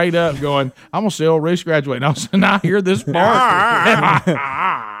it straight up going, I'm going to say, Reese graduated. And I hear this bark.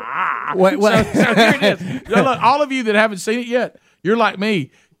 Wait. So here it is. Look, all of you that haven't seen it yet, you're like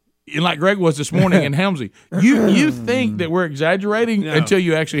me. And like Greg was this morning in Helmsy, you think that we're exaggerating until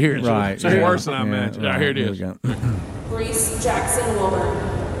you actually hear it. Right. So it's worse than I imagined. Here it is. Reese Jackson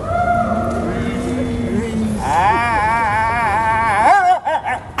Wilburn.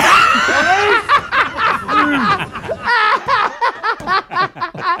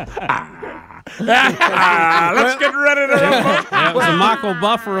 Let's get ready to rumble. That was a Michael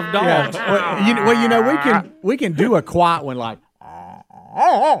Buffer of dogs. Yeah. We can do a quiet one like.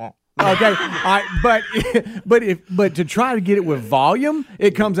 Okay, all right, but to try to get it with volume,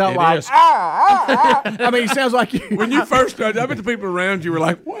 it comes out like. I mean, it sounds like when you first started. I bet the people around you were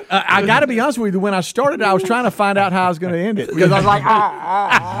like, "What?" I got to be honest with you. When I started, I was trying to find out how I was going to end it because I was like,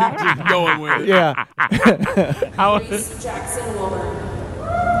 just going with it. Yeah. Reese Jackson Wilburn.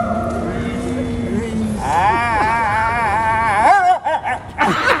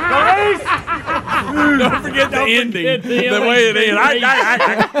 Don't forget the ending. The way it is.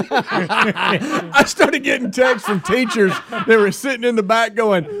 I started getting texts from teachers that were sitting in the back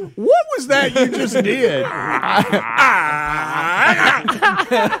going, "What was that you just did?"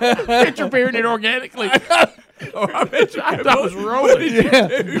 Interfering it organically. I bet you I was rolling. You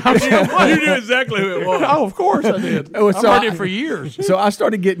knew exactly who it was. Oh, of course I did. I've heard it for years. So I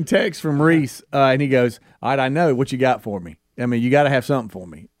started getting texts from Reese, and he goes, "All right, I know what you got for me. I mean, you got to have something for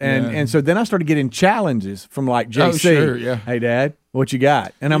me." And so then I started getting challenges from like JC. Oh, sure, yeah. Hey, Dad, what you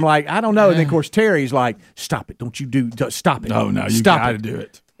got? And I'm like, I don't know. And then of course Terry's like, "Stop it! Don't stop it! No, you stop got to it. do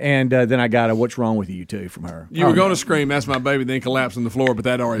it." And then I got a "What's wrong with you?" too from her. You were going to scream, "That's my baby," then collapse on the floor, but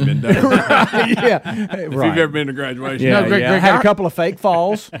that had already been done. Yeah, If you've ever been to graduation. Yeah, No, Greg, I had a couple of fake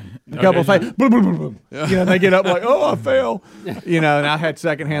falls, a couple of fake. Boom, boom, boom, boom. You know, they get up like, "Oh, I fell." You know, and I had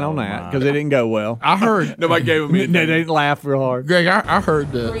secondhand on that because it didn't go well. I heard. Nobody gave him They anything. didn't laugh real hard. Greg, I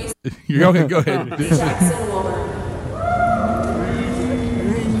heard. Go ahead. Jackson woman.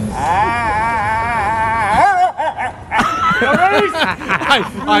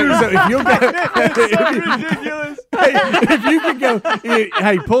 So if you'll go, if you could go,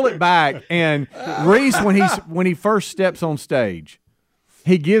 hey, pull it back. And Reese, when he first steps on stage,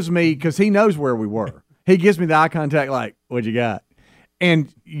 he gives me, because he knows where we were. He gives me the eye contact, like, "What you got?"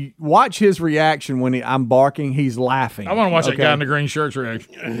 And watch his reaction when I'm barking. He's laughing. I want to watch that guy in the green shirt's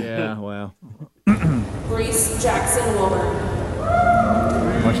reaction. Yeah, well, Reese Jackson woman.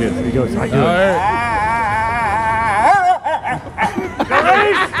 watch this. He goes like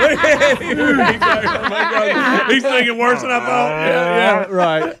He's thinking worse than I thought. Yeah,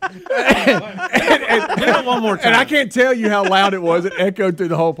 right. Do it one more time. And I can't tell you how loud it was. It echoed through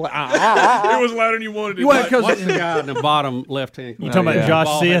the whole place. It was louder than you wanted it. Well, 'cause What's the guy in the bottom left hand? You talking about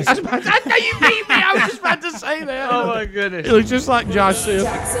Josh Sis? I know you beat me. I was just about to say that. Oh my goodness! It looks just like Josh Sis.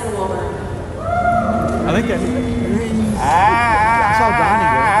 Jackson woman. I think I saw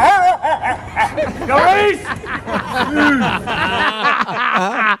Donnie go.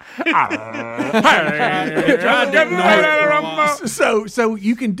 So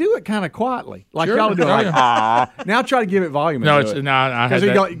you can do it kind of quietly, like Sure. y'all do it. Like, now try to give it volume. No, into it's it. no. I had Because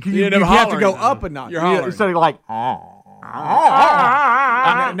that. you have to go up a notch. You're hollering. Instead of like, now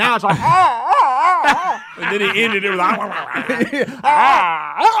it's like, And then he ended it with,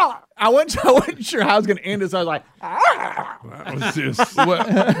 I wasn't sure how I was going to end this. I was like, that was just,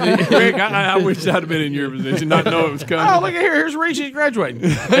 Rick, I wish I'd have been in your position, not know it was coming. Oh, look at here. Here's Reese. He's graduating.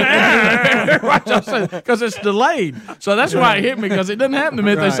 Watch out, because it's delayed. So that's why it hit me, because it doesn't happen to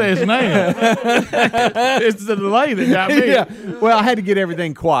me if they say his name. It's the delay that got me. yeah. Well, I had to get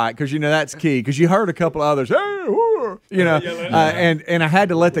everything quiet because, that's key. Because you heard a couple others, hey, whoo, and I had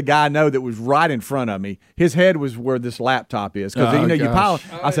to let the guy know that was right in front of me. His head was where this laptop is. Because, you pile.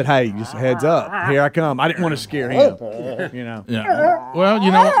 I said, hey, just heads up. Here I come. I didn't want to scare him. Yeah. Well,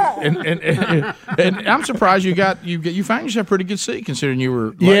 and I'm surprised you found yourself a pretty good seat considering you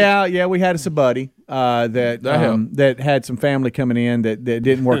were late. Yeah, we had us a buddy that had some family coming in that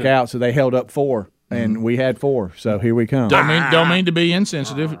didn't work out, so they held up 4, and we had 4. So here we come. Don't mean to be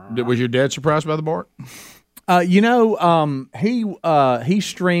insensitive. Was your dad surprised by the bark? He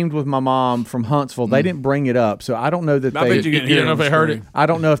streamed with my mom from Huntsville. They didn't bring it up, so I don't know that I bet you can hear don't know if they heard it. I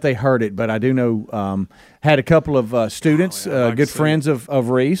don't know if they heard it, but I do know had a couple of students, good friends of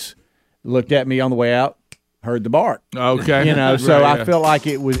Reese, looked at me on the way out, heard the bark. Okay. So I felt like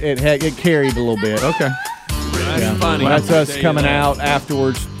it carried a little bit. Okay. That's funny. That's us coming out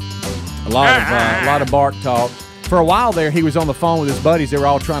afterwards. A lot of bark talk. For a while there, he was on the phone with his buddies. They were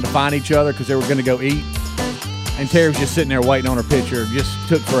all trying to find each other because they were going to go eat. And Terry was just sitting there waiting on her picture. Just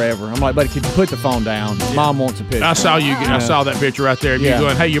took forever. I'm like, buddy, can you put the phone down? Mom wants a picture. I saw you. I saw that picture right there. You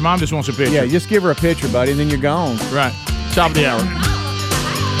going, hey, your mom just wants a picture. Yeah, just give her a picture, buddy, and then you're gone. Right. Top of the hour.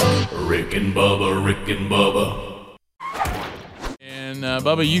 Rick and Bubba, Rick and Bubba. And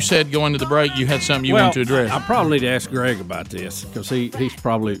Bubba, you said going to the break you had something you wanted to address. I probably need to ask Greg about this because he's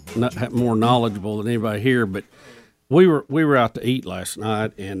probably more knowledgeable than anybody here. But we were out to eat last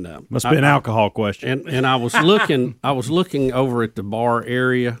night, and must be an alcohol question. And I was looking over at the bar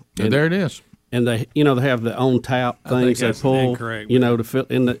area. And there it is. And they have the on tap things they pull. Incorrect, to fill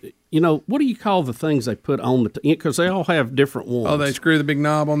in the. What do you call the things they put on the? Because they all have different ones. Oh, they screw the big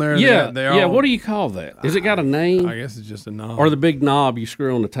knob on there. Yeah. What do you call that? Has it got a name? I guess it's just a knob. Or the big knob you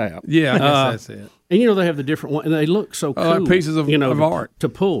screw on the tap. Yeah, I guess that's it. And they have the different ones, and they look so cool. Like pieces of art to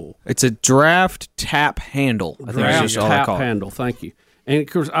pull. It's a draft tap handle. I think that's just all I call it. Handle. Thank you. And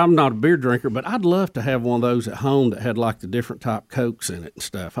of course, I'm not a beer drinker, but I'd love to have one of those at home that had like the different type Cokes in it and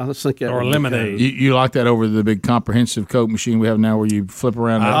stuff. I just think that or lemonade. You like that over the big comprehensive Coke machine we have now, where you flip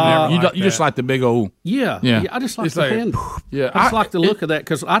around? You just like the big old. Yeah. I just like the handle. Yeah, I just like the look of that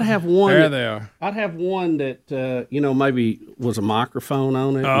because I'd have one. There they are. I'd have one that maybe was a microphone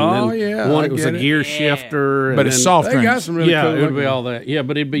on it. Oh, and then yeah, one I that was get a it. gear shifter. But and it's then- soft They drinks. got some really yeah, cool it would be looking- all that. Yeah,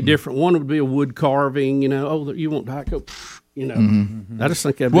 but it'd be different. One would be a wood carving. You want Diet Coke. I just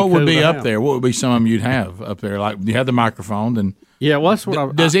think that'd be What would cool be to up have. there? What would be some of them you'd have up there? Like you have the microphone, and Yeah, well, that's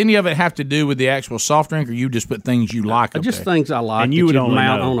what does any of it have to do with the actual soft drink, or you just put things you like up just there? things I like. And that you would you'd only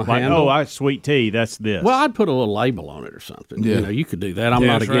mount know. on a Like, handle. sweet tea, that's this. Well, I'd put a little label on it or something. Yeah. You could do that. I'm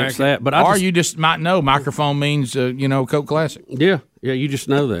not against that. But or you just might know microphone means Coke Classic. Yeah, you just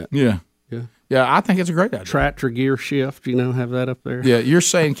know that. Yeah, I think it's a great idea. Tractor gear shift, have that up there. Yeah, you're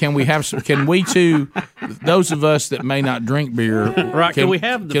saying can we have some? Can we too? Those of us that may not drink beer, Right? Can we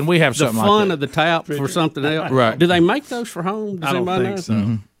have the something fun like that? of the tap for something else? Right? Do they make those for home? Does I don't anybody think know? so.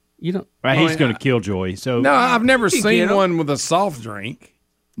 Mm-hmm. You don't. Right, he's going to kill Joy. So No, I've never get seen 'em. one with a soft drink.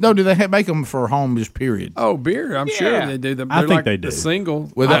 No, do they make them for home? Just period. Oh, beer. I'm sure they do. They're I think like they the do.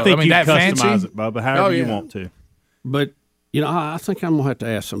 single. I think you that customize fancy? it, Bubba, however you yeah. want to. But I think I'm gonna have to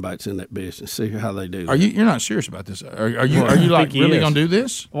ask somebody that's in that business, see how they do. Are you? You're not serious about this? Are you? Are you like really going to do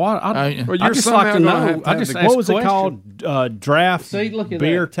this? Well, I Well, you're just like to somehow gonna know. have to I have just the- ask What was it questions. called? Draft See, look at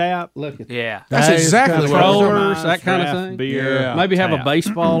beer that. tap? Look at Yeah. That's That is exactly kinda what I was cool. talking about. rollers, that kind of Draft thing. beer Maybe have a tap.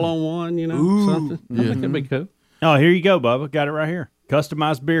 baseball on one. Something. I think that'd be cool. Oh, here you go, Bubba. Got it right here.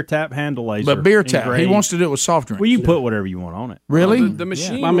 Customized beer tap handle laser. But beer tap. He engraved. wants to do it with soft drinks. Well, you can put whatever you want on it. Really? The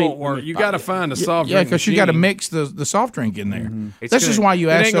machine I mean, won't work. You got to find a soft Yeah, drink. because you got to machine. mix the soft drink in there. It's This gonna- is why you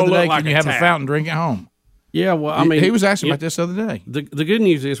it asked ain't the other gonna day, look like can you a have a tap. fountain drink at home? Yeah, well, I mean, He was asking about this the other day. The good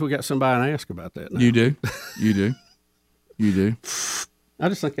news is we got somebody to ask about that now. You do. You do. You do. I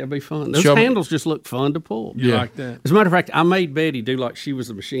just think that'd be fun. Those Show me- handles just look fun to pull. You Yeah. like that? As a matter of fact, I made Betty do like she was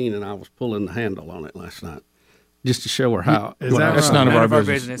the machine and I was pulling the handle on it last night. Just to show her how. Is that That's right? none of our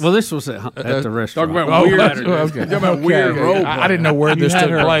business. Well, this was at the restaurant. Talk about weird. okay. Talk about weird role. I didn't know where this had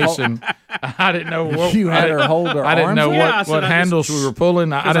took her place, and I didn't know what You had her hold her I didn't know arms? Yeah, I what, said what I handles we were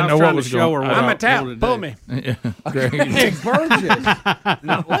pulling. I didn't know what was show her going. what I'm I a tap. wanted to Pull do. me. Great. Nick Burgess.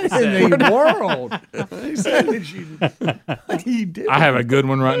 What in the world? He said that you. What are you doing? I have a good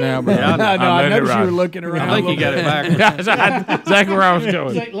one right now, but Yeah, I know. I letting it noticed you ride. were looking around. I think you got it backwards. Yeah, exactly where I was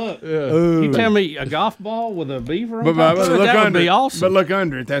going. See, look, you tell me a golf ball with a beaver on But, top but of it, look that would under be it. awesome. But look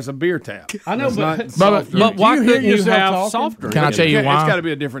under it. That's a beer tap. I know, That's but, not soft drink. but why Do you hear couldn't you yourself have talking? soft drink? Can I tell you It's why? got to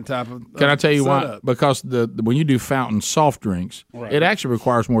be a different type of. Can I tell you why? setup. Because when you do fountain soft drinks, it actually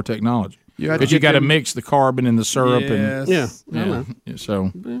requires more technology. Because you got to mix the carbon and the syrup Yes. Yeah, I know. and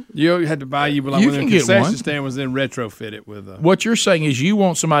so You had to buy you, but like You when can the get concession one. stand was then retrofit it with a. what you're saying is you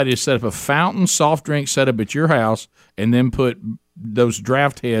want somebody to set up a fountain soft drink setup at your house and then put those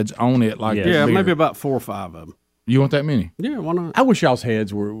draft heads on it like Yeah. Yeah, beer. maybe about 4 or 5 of them. You want that many? Yeah, why not? I wish y'all's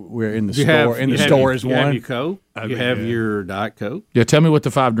heads were in the You store. have, In the you have store your, is you have one. your Coke. You have your Diet Coke. Yeah, tell me what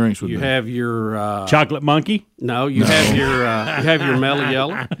the 5 drinks would You be. have your Chocolate monkey? no. You have your Mellow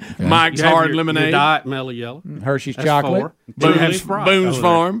Yellow. Mike's You have Hard your Lemonade. Diet Mellow Yellow. Hershey's That's chocolate. 4. You have Boone's, Sprite Boone's over there.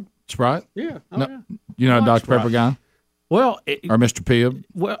 Farm. Sprite? Yeah. Oh, No. yeah. You know, I like Dr. Sprite. Pepper guy Well, or Mr. Pibb?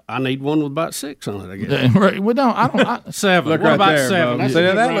 well, I need one with about 6 on it. I guess Right. Well, no, I don't. 7. Look what right about there, 7? Bo. That's See, a now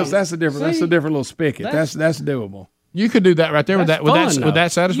good that round. looks, that's a different. That's See? a different little spigot. That's doable. You could do that right there. Would That's that fun, would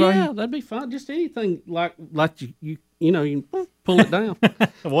that satisfy Yeah, you? that'd be fun. Just anything like you can pull it down.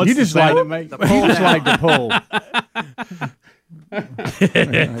 What's You just like you just like to pull.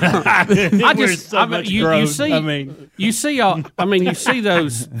 I just, I mean, you see, I mean, you see all. I mean, you see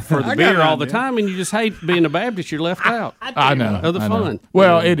those for the beer all the time, and you just hate being a Baptist. You're left out. I know. Of the I know. fun.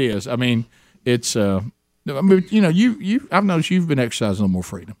 Well, it is. I mean, it's. I mean, you. I've noticed you've been exercising a little more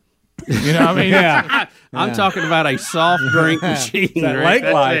freedom. You know, what I mean, yeah. I'm talking about a soft drink machine. that Rick. lake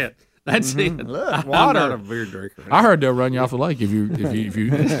That's life. it. That's it. I'm water. not a beer drinker. I heard they'll run you off the lake if you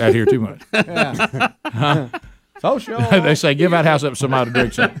out here too much. Social. They say give that house up to somebody to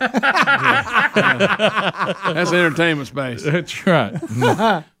drink something. That's entertainment space. That's right.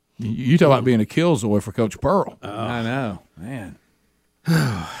 You talk about being a killjoy for Coach Pearl. I know, man.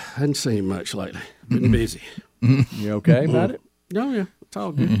 Hadn't seen much lately. Been busy. You okay about it? Oh yeah, it's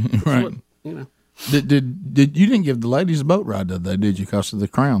all good. That's Right. what, you know. Did you didn't give the ladies a boat ride the other day, did you? Because of the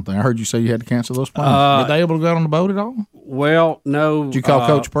crown thing. I heard you say you had to cancel those plans. Did they able to go out on the boat at all? Well, no. Did you call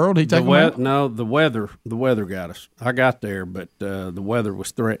Coach Pearl? Did he take them out? No, the weather got us. I got there, but the weather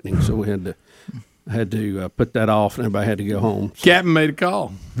was threatening, so we had to put that off, and everybody had to go home. Captain made a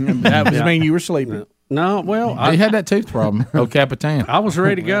call. That was mean you were sleeping. No, well, he had that tooth problem. Oh, Capitan. I was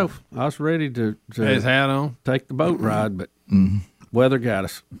ready to go. I was ready to his hat on, take the boat ride, but weather got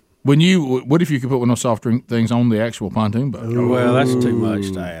us. What if you could put one of those soft drink things on the actual pontoon boat? Well, that's too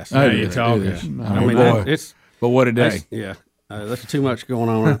much to ask. Hey, it's all good. I mean, it's but what a day. Yeah. That's too much going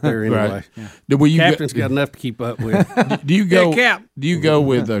on out there anyway. Right. Captain's got enough to keep up with. Do you go? Cap. Do you go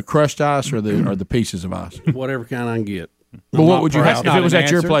with crushed ice or the pieces of ice? Whatever kind I can get. But what would you have if it was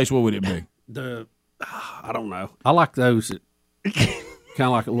at your place? What would it be? I don't know. I like those that kind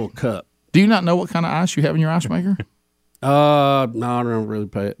of like a little cup. Do you not know what kind of ice you have in your ice maker? No, I don't really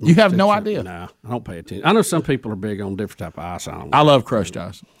pay it. You have no idea? No, I don't pay attention. I know some people are big on different type of ice. I love crushed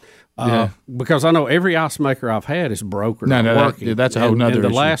ice. Because I know every ice maker I've had is broke or not working. That's a whole nother issue. The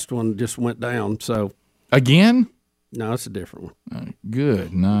last one just went down. So again? No, it's a different one.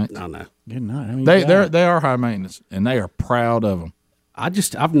 Good night. No. Good night. I mean, they are high maintenance, and they are proud of them.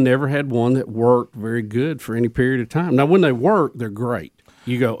 I've never had one that worked very good for any period of time. Now, when they work, they're great.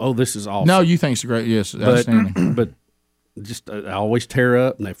 You go, oh, this is awesome. No, you think it's great. Yes, outstanding. But just I always tear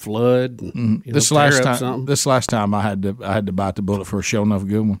up and they flood. And, this last time I had to bite the bullet for a sure enough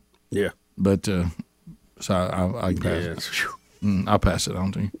good one. Yeah, but so I pass it. I'll pass it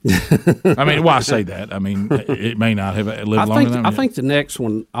on to you. I mean, why say that? I mean, it may not have lived long enough. I think the next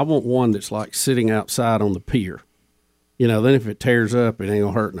one, I want one that's like sitting outside on the pier. Then if it tears up, it ain't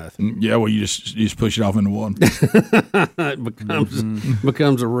gonna hurt nothing. Yeah, well, you just push it off into water. It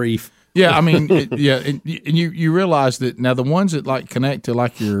becomes a reef. Yeah, I mean, and you realize that now the ones that like connect to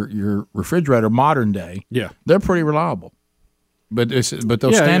like your refrigerator modern day, they're pretty reliable. But those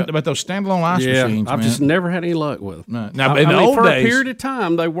standalone ice machines, I've just never had any luck with them. Now, in the old for days, a period of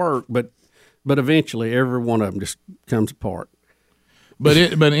time they work, but eventually every one of them just comes apart. But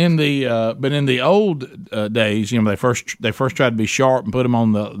in the old days, they first tried to be sharp and put them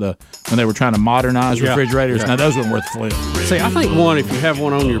on the when they were trying to modernize refrigerators. Now those weren't worth the flip. See, I think if you have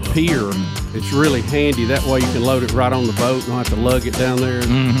one on your pier, it's really handy. That way you can load it right on the boat. You don't have to lug it down there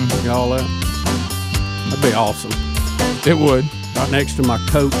and all that. That'd be awesome. It would. Right next to my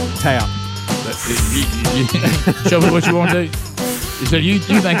Coke tap. Show me what you want to do. You said you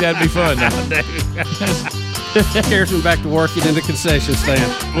think that'd be fun. Carries me back to working in the concession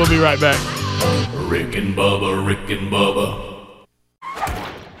stand. We'll be right back. Rick and Bubba, Rick and Bubba.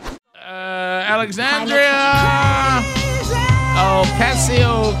 Alexandria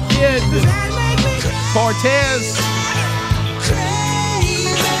Ocasio-Kid Cortez.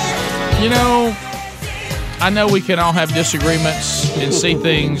 I know we can all have disagreements and see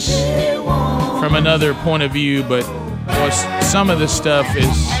things from another point of view, but some of this stuff is,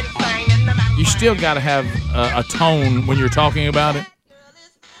 you still got to have a tone when you're talking about it.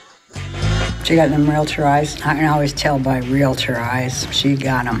 She got them realtor eyes. I can always tell by realtor eyes. She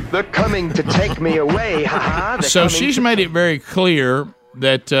got them. They're coming to take me away, ha-ha. So she's made it very clear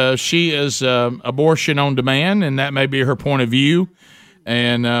that she is abortion on demand, and that may be her point of view.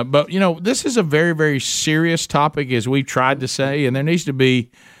 And but this is a very, very serious topic, as we've tried to say, and there needs to be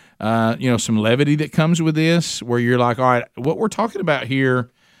some levity that comes with this, where you're like, all right, what we're talking about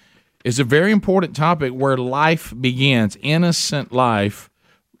here is a very important topic where life begins, innocent life.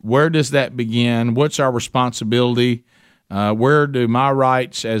 Where does that begin? What's our responsibility? Where do my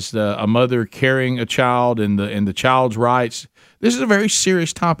rights as a mother carrying a child and the child's rights? This is a very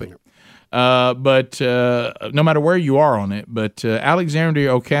serious topic. But no matter where you are on it, but Alexandria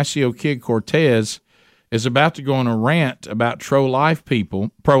Ocasio-Kid Cortez is about to go on a rant about pro-life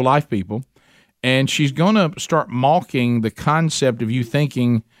people, and she's going to start mocking the concept of you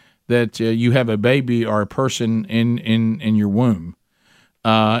thinking that you have a baby or a person in your womb.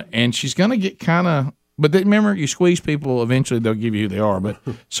 And she's going to get kind of, but remember, you squeeze people, eventually they'll give you who they are. But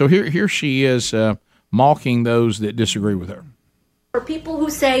so here she is mocking those that disagree with her. For people who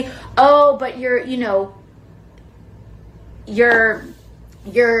say, "Oh, but you're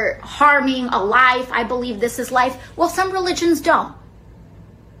harming a life. I believe this is life." Well, some religions don't.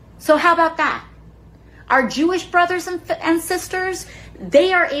 So how about that? Our Jewish brothers and sisters,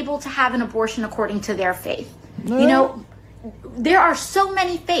 they are able to have an abortion according to their faith. No. There are so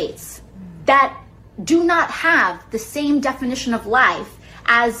many faiths that do not have the same definition of life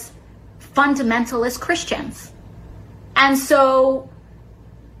as fundamentalist Christians. And so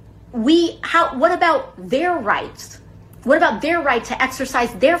what about their rights? What about their right to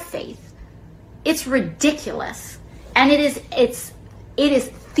exercise their faith? It's ridiculous. And it is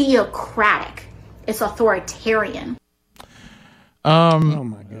theocratic. It's authoritarian. Oh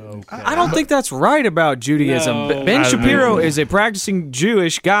my God! I don't think that's right about Judaism. No. Ben I Shapiro mean- is a practicing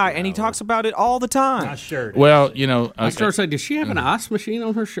Jewish guy, and he talks about it all the time. Well, you know, I started saying, does she have an ice machine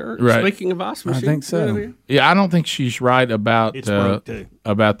on her shirt? Right. Speaking of ice machine, think so. Yeah, I don't think she's right about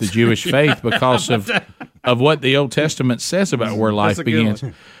the Jewish faith because of what the Old Testament says about where life That's a good begins.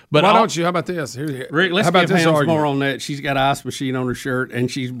 one. But why don't you? How about this? Here, Rick, let's how about give this Hams argument? more on that. She's got an ice machine on her shirt, and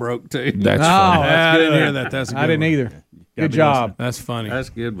she's broke too. That's Oh, funny. I didn't hear that. That's a good I didn't one. either. Good job. That's funny. That's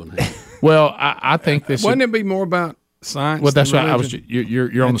a good one. Well, I think this. Wouldn't it be more about science? Well, that's than right. I was. religion?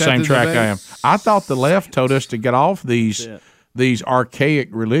 You're on Ain't the that same the track debate? I am. I thought the left told us to get off these archaic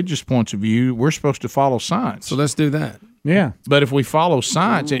religious points of view. We're supposed to follow science. So let's do that. Yeah. But if we follow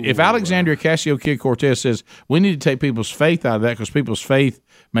science, if Alexandria Ocasio-Cortez says we need to take people's faith out of that because people's faith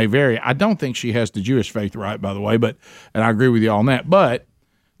may vary, I don't think she has the Jewish faith right, by the way. And I agree with you on that. But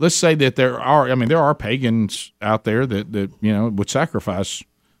let's say that there are pagans out there that would sacrifice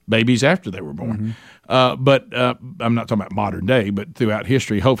babies after they were born. But I'm not talking about modern day, but throughout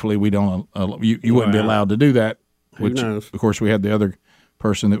history, hopefully we don't. You wouldn't be allowed to do that. Which, knows? of course, we had the other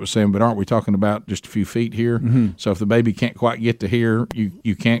person that was saying, but aren't we talking about just a few feet here? So if the baby can't quite get to here,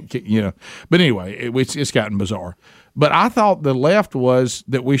 you can't get, But anyway, it's gotten bizarre. But I thought the left was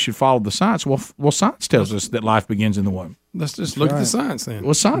that we should follow the science. Well, science tells us that life begins in the womb. Let's just look at the science then.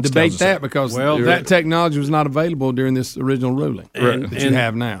 Well, science debate tells us that because that technology was not available during this original ruling that you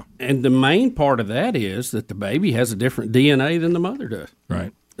have now. And the main part of that is that the baby has a different DNA than the mother does.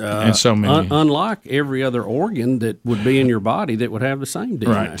 Right. And so many. Unlike every other organ that would be in your body that would have the same DNA.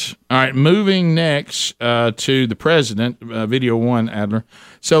 Right. All right. Moving next to the president, video one, Adler.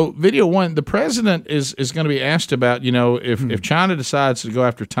 So, video one, the president is going to be asked about, if China decides to go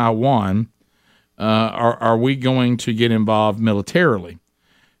after Taiwan, are we going to get involved militarily?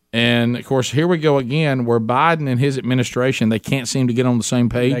 And, of course, here we go again where Biden and his administration, they can't seem to get on the same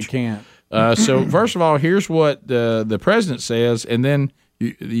page. They can't. So, first of all, here's what the president says, and then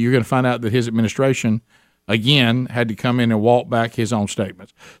you're going to find out that his administration, again, had to come in and walk back his own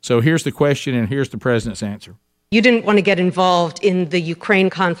statements. So here's the question, and here's the president's answer. You didn't want to get involved in the Ukraine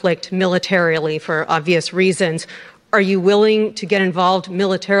conflict militarily for obvious reasons. Are you willing to get involved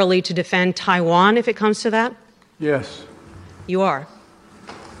militarily to defend Taiwan if it comes to that? Yes. You are.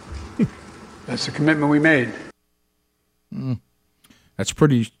 That's the commitment we made. That's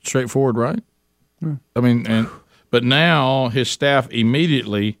pretty straightforward, right? I mean, but now his staff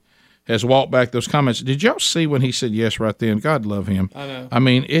immediately has walked back those comments. Did y'all see when he said yes right then? God love him. I know. I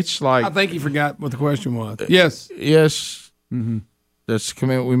mean, it's like... I think he forgot what the question was. Yes. Yes. That's the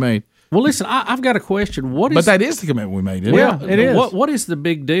commitment we made. Well, listen, I've got a question. But that is the commitment we made, isn't well, it? it is. What is the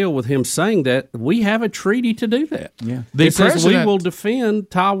big deal with him saying that? We have a treaty to do that. Yeah. It says we will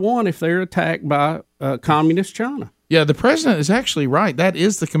defend Taiwan if they're attacked by communist China. Yeah, the president is actually right. That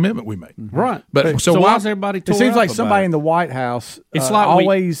is the commitment we made. Right. But so why why is everybody It tore seems up like about somebody it? in the White House It's like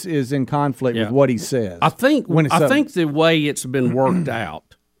always is in conflict with what he says. I think when I think the way it's been worked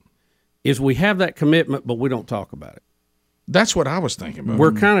out is we have that commitment, but we don't talk about it. That's what I was thinking about.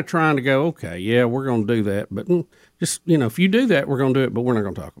 We're kind of trying to go, okay, yeah, we're going to do that, but just if you do that, we're going to do it, but we're not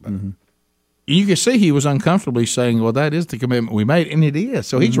going to talk about it. You can see he was uncomfortably saying, "Well, that is the commitment we made," and it is.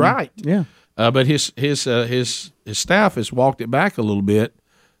 So he's right. Yeah. But his staff has walked it back a little bit,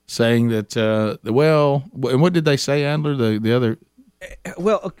 saying that and what did they say, Adler? The other.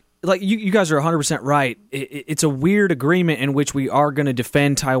 Well, like you guys are 100% right. It's a weird agreement in which we are going to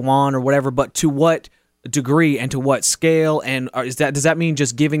defend Taiwan or whatever, but to what degree and to what scale? And does that mean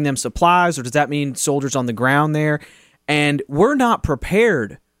just giving them supplies, or does that mean soldiers on the ground there? And we're not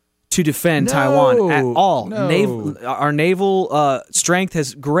prepared to defend Taiwan at all. No. Our naval strength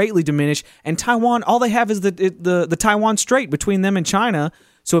has greatly diminished, and Taiwan, all they have is the Taiwan Strait between them and China.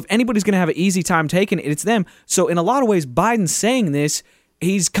 So if anybody's going to have an easy time taking it, it's them. So in a lot of ways, Biden saying this,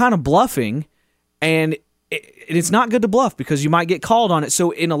 he's kind of bluffing, and it's not good to bluff because you might get called on it.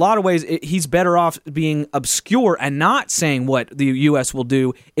 So in a lot of ways, he's better off being obscure and not saying what the U.S. will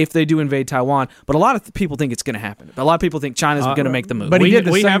do if they do invade Taiwan. But a lot of people think it's going to happen. A lot of people think China's going to make the move. But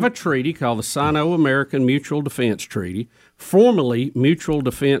we have a treaty called the Sino-American Mutual Defense Treaty, formerly Mutual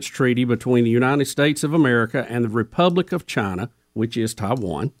Defense Treaty between the United States of America and the Republic of China, which is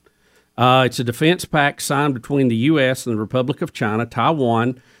Taiwan. It's a defense pact signed between the U.S. and the Republic of China,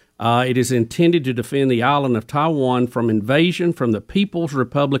 Taiwan. It is intended to defend the island of Taiwan from invasion from the People's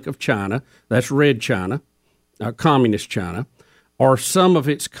Republic of China, that's Red China, Communist China, or some of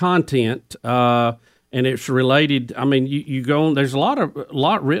its content, and it's related. I mean, you go on. There's a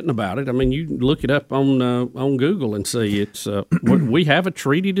lot written about it. I mean, you look it up on Google and see it's. We have a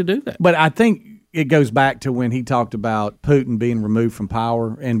treaty to do that. But I think it goes back to when he talked about Putin being removed from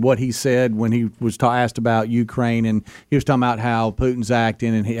power and what he said when he was asked about Ukraine, and he was talking about how Putin's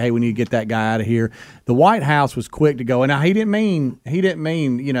acting and hey, we need to get that guy out of here. The White House was quick to go, and now he didn't mean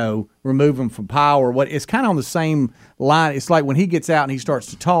remove him from power. What it's kind of on the same line. It's like when he gets out and he starts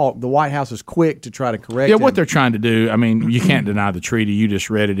to talk, the White House is quick to try to correct him. Yeah, what they're trying to do, I mean, you can't deny the treaty. You just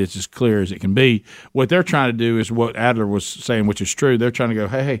read it. It's as clear as it can be. What they're trying to do is what Adler was saying, which is true. They're trying to go,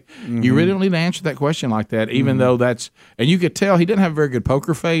 hey, you really don't need to answer that question like that, even though that's – and you could tell he didn't have a very good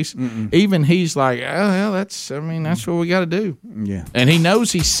poker face. Even he's like, oh, well, that's what we got to do. Yeah. And he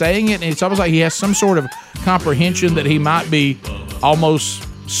knows he's saying it, and it's almost like he has some sort of comprehension that he might be almost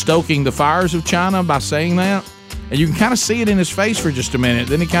stoking the fires of China by saying that. And you can kind of see it in his face for just a minute.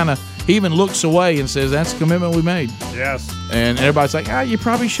 Then he even looks away and says, that's the commitment we made. Yes. And everybody's like, you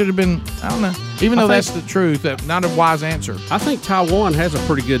probably should have been, I don't know. Even though that's the truth, not a wise answer. I think Taiwan has a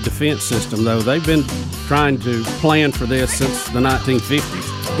pretty good defense system, though. They've been trying to plan for this since the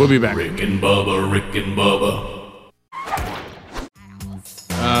 1950s. We'll be back. Rick and Bubba.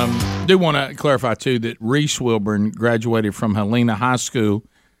 Do want to clarify, too, that Reese Wilburn graduated from Helena High School.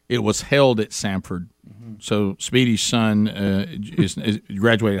 It was held at Sanford. So Speedy's son is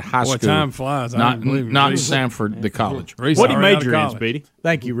graduated high school. Boy, time flies. Not Sanford, the college. What did he major in, Speedy?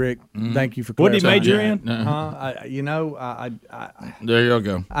 Thank you, Rick. Thank you for clarifying. What did he major in? There you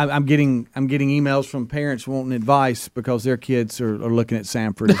go. I'm getting emails from parents wanting advice because their kids are looking at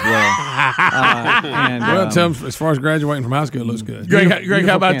Sanford as well. Tell them as far as graduating from high school, it looks good. Greg,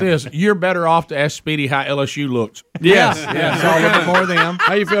 how about this? You're better off to ask Speedy how LSU looks. Yes. I'll look at more of them.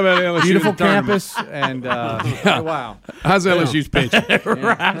 How you feel about LSU? Beautiful campus and wow. How's LSU's pitch?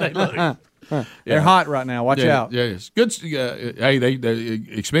 Right. They're hot right now. Watch out. Yeah, it's good. Hey, they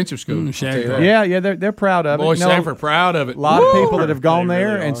expensive school. They're proud of it. Boy, Sanford proud of it. A lot of people that have gone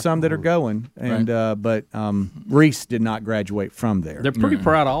there, and some that are going. And but Reese did not graduate from there. They're pretty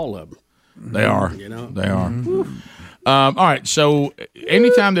proud of all of them. They are. They are. All right, so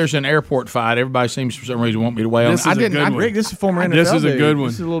anytime there's an airport fight, everybody seems for some reason want me to weigh on. Rick, this is a former NFL. This is a good one.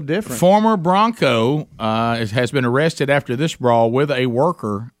 This is a little different. Former Bronco has been arrested after this brawl with a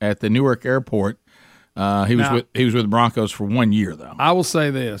worker at the Newark airport. He was with the Broncos for 1 year, though. I will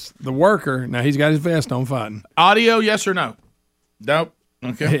say this: the worker, now he's got his vest on fighting. Audio, yes or no? Nope.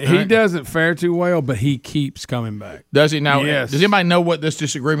 Okay. He doesn't fare too well, but he keeps coming back. Does he now? Yes. Does anybody know what this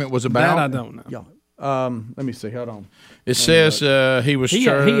disagreement was about? That I don't know. Yeah. Let me see. Hold on. It says he was. He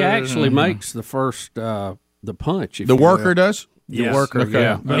actually makes the first the punch. The worker does. The worker, okay.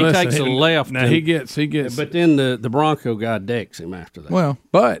 yeah. But he takes a left. Now he gets. But then the Bronco guy decks him after that. Well,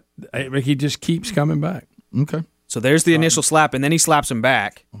 but he just keeps coming back. Okay. So there's the initial slap, and then he slaps him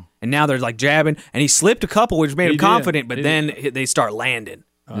back, and now they're like jabbing, and he slipped a couple, which made him confident. But then they start landing.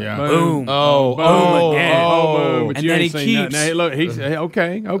 Yeah. Boom. Boom again. Boom. But and then he keeps. Now, look, he's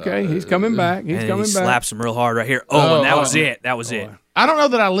okay. He's coming back. He's coming back. Slaps him real hard right here. And that was it. That was it. I don't know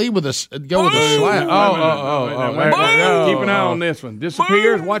that I lead with a go with a slap. Keep an eye on this one.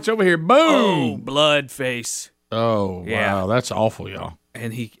 Disappears. Watch over here. Boom. Blood face. Oh, wow. That's awful, y'all.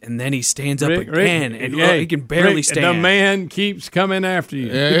 And then he stands up again, and he can barely stand. The man keeps coming after you.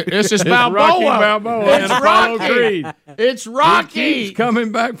 It's just Balboa. Rocky Balboa and Apollo Creed. It's Rocky. He keeps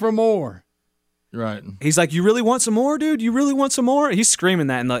coming back for more. Right. He's like, "You really want some more, dude? You really want some more?" He's screaming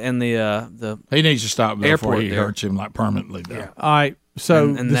that in the. He needs to stop before he there. hurts him like permanently. Though. Yeah. All right. So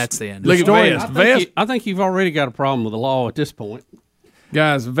and that's the end. Look at Vest. I think you've already got a problem with the law at this point.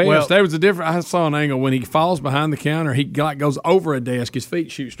 Guys, Vest, there was a different. I saw an angle when he falls behind the counter. He goes over a desk. His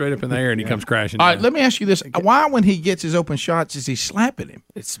feet shoot straight up in the air, and he comes crashing. All right, let me ask you this: why, when he gets his open shots, is he slapping him?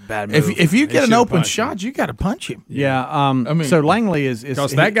 It's a bad move. If you get an open shot, you got to punch him. Yeah. So Langley is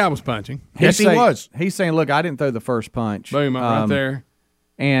because that guy was punching. Yes, he was. He's saying, "Look, I didn't throw the first punch." Boom! Right there.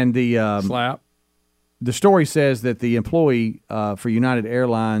 And the slap. The story says that the employee for United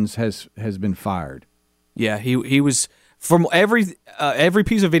Airlines has been fired. Yeah, he was. From every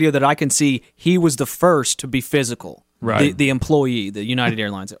piece of video that I can see, he was the first to be physical. Right. The employee, the United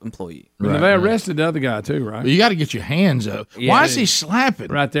Airlines employee. Right. They arrested the other guy too, right? But you got to get your hands up. Yeah. Why is he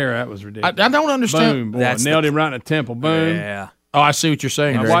slapping? Right there, that was ridiculous. I don't understand. Boom! Boy, nailed him right in the temple. Boom! Yeah. Oh, I see what you're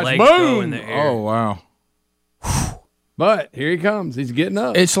saying. Watch, boom! In the air. Oh, wow. But here he comes. He's getting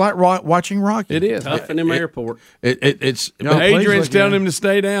up. It's like watching Rocky. It is. Tough in him airport. It's. Adrian's telling him to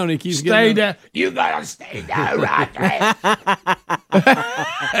stay down. He keeps stay getting down. You gotta stay down, Rocky.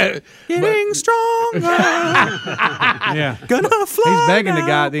 Getting stronger. Yeah. Gonna fly. He's begging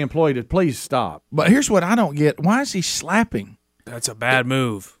now. the employee, to please stop. But here's what I don't get: why is he slapping? That's a bad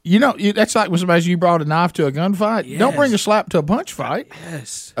move. You know, that's like when somebody you brought a knife to a gunfight. Yes. Don't bring a slap to a punch fight.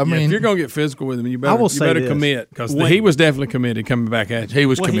 Yes. I mean, if you're going to get physical with him, you better this. commit, because he was definitely committed coming back at you. He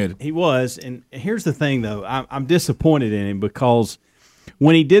was committed. He was. And here's the thing, though. I'm disappointed in him because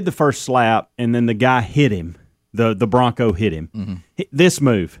when he did the first slap and then the guy hit him, the Bronco hit him, this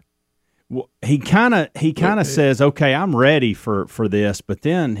move, he kind of says, okay, I'm ready for this, but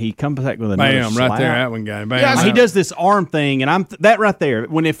then he comes back with another Bam, slap. right there, that one guy. Bam, Yeah, he does this arm thing, and that right there.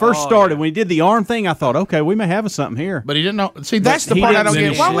 When it first started, when he did the arm thing, I thought, okay, we may have something here. But he didn't know. See, that's the part I don't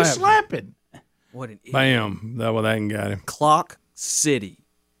get. Why was slapping? What an idiot. Bam, that got him. Clock City.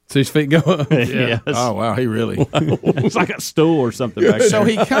 So his feet go up. Yes. Oh, wow, he really. It's like a stool or something back there. So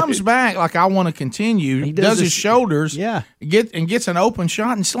he comes back like, I want to continue. He does his shoulders. Yeah. Gets an open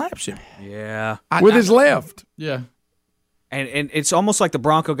shot and slaps him. Yeah. With his left. Yeah. And it's almost like the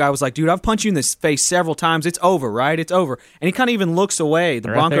Bronco guy was like, dude, I've punched you in the face several times. It's over, right? It's over. And he kind of even looks away. The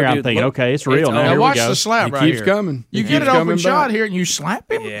Right Bronco there, dude. I'm thinking, okay, it's real now. Now Here watch we go. the slap He right keeps here. coming. You He get keeps an open coming shot back. here and you slap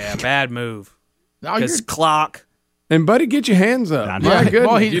him? Yeah, bad move. Oh, Because clock. And buddy, get your hands up. I My know. goodness,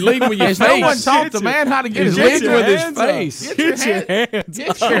 Well, you lead with your has face. no one taught the man how to get his Lead hands with his up. face. Get your hands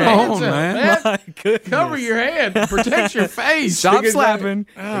Get Get your hands on, up, man. My goodness. Cover your head. Protect your face. Stop slapping.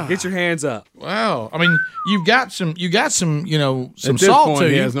 And get your hands up. Wow. I mean, you got some, some At this salt point, to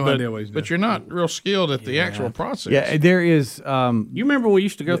he you, has no but, idea what he's but doing. you're not real skilled at the actual process. Yeah, there is. You remember we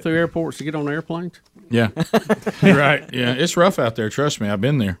used to go through airports to get on airplanes? Yeah. You're right. Yeah, it's rough out there. Trust me, I've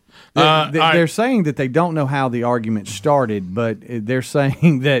been there. They're saying that they don't know how the argument started, but they're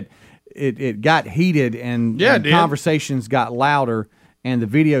saying that it got heated and Yeah, it did. conversations got louder, and the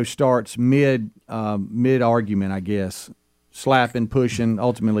video starts mid argument, I guess. Slapping, pushing,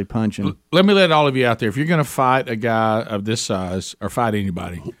 ultimately punching. Let me let all of you out there, if you're going to fight a guy of this size or fight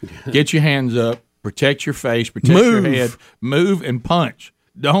anybody, get your hands up, protect your face, protect your head, move and punch.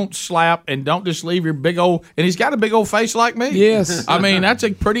 Don't slap and don't just leave your big old. And he's got a big old face like me. Yes. I mean, that's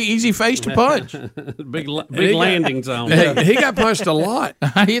a pretty easy face to punch. Big landing zone. He got punched a lot.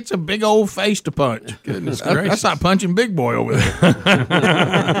 It's a big old face to punch. Goodness gracious. That's not punching Big Boy over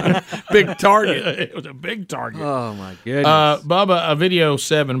there. Big target. It was a big target. Oh, my goodness. Bubba, video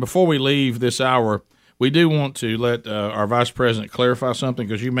 7, before we leave this hour, we do want to let our Vice President clarify something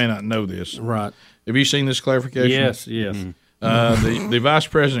because you may not know this. Right. Have you seen this clarification? Yes. The Vice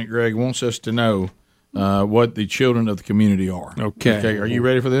President, Greg, wants us to know what the children of the community are. Okay. Are you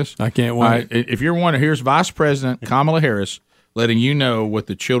ready for this? I can't wait. All right. If you're wondering, here's Vice President Kamala Harris letting you know what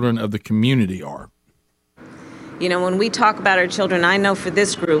the children of the community are. You know, when we talk about our children, I know for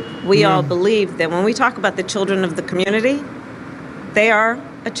this group, we all believe that when we talk about the children of the community, they are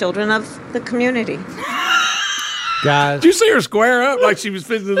a children of the community. Guys. Did you see her square up like she was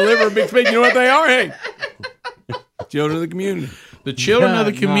fitting to deliver a big speech? You know what they are? Hey. Children of the community. The children of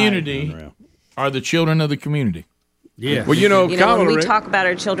the community are the children of the community. Yeah. Well, you know, when we talk about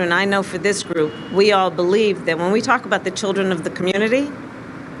our children, I know for this group, we all believe that when we talk about the children of the community,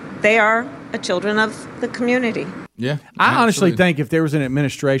 they are a children of the community. Yeah. I honestly think if there was an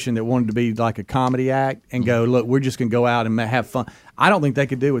administration that wanted to be like a comedy act and go, look, we're just going to go out and have fun, I don't think they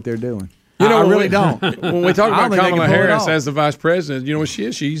could do what they're doing. You know, I really don't. When we talk I about don't think they Kamala can pull it Harris off. as the vice president, you know what she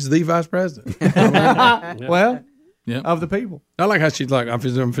is? She's the vice president. Well, Yep. of the people. I like how she's like, I've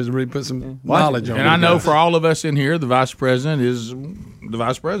really put some knowledge on it. And I know for all of us in here, the Vice President is the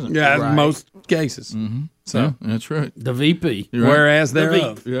Vice President. Yeah, in most cases. Mm-hmm. So yeah, that's right. The VP. You're right. Whereas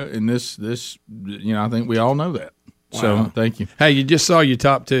thereof. Yeah, and this, I think we all know that. Wow. So thank you. Hey, you just saw your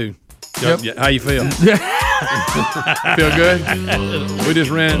top 2. Yep. How you feel? Feel good? We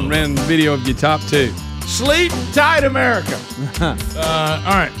just ran video of your top 2. Sleep tight, America. All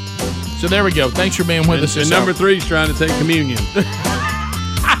right. So there we go. Thanks for being with us. And number 3 is trying to take communion.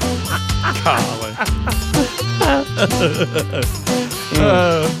 Golly.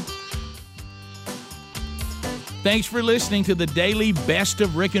 Thanks for listening to the daily Best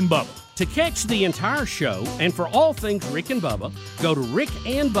of Rick and Bubba. To catch the entire show and for all things Rick and Bubba, go to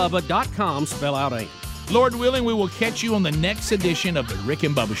rickandbubba.com, spell out AIM. Lord willing, we will catch you on the next edition of the Rick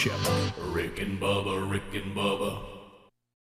and Bubba Show. Rick and Bubba, Rick and Bubba.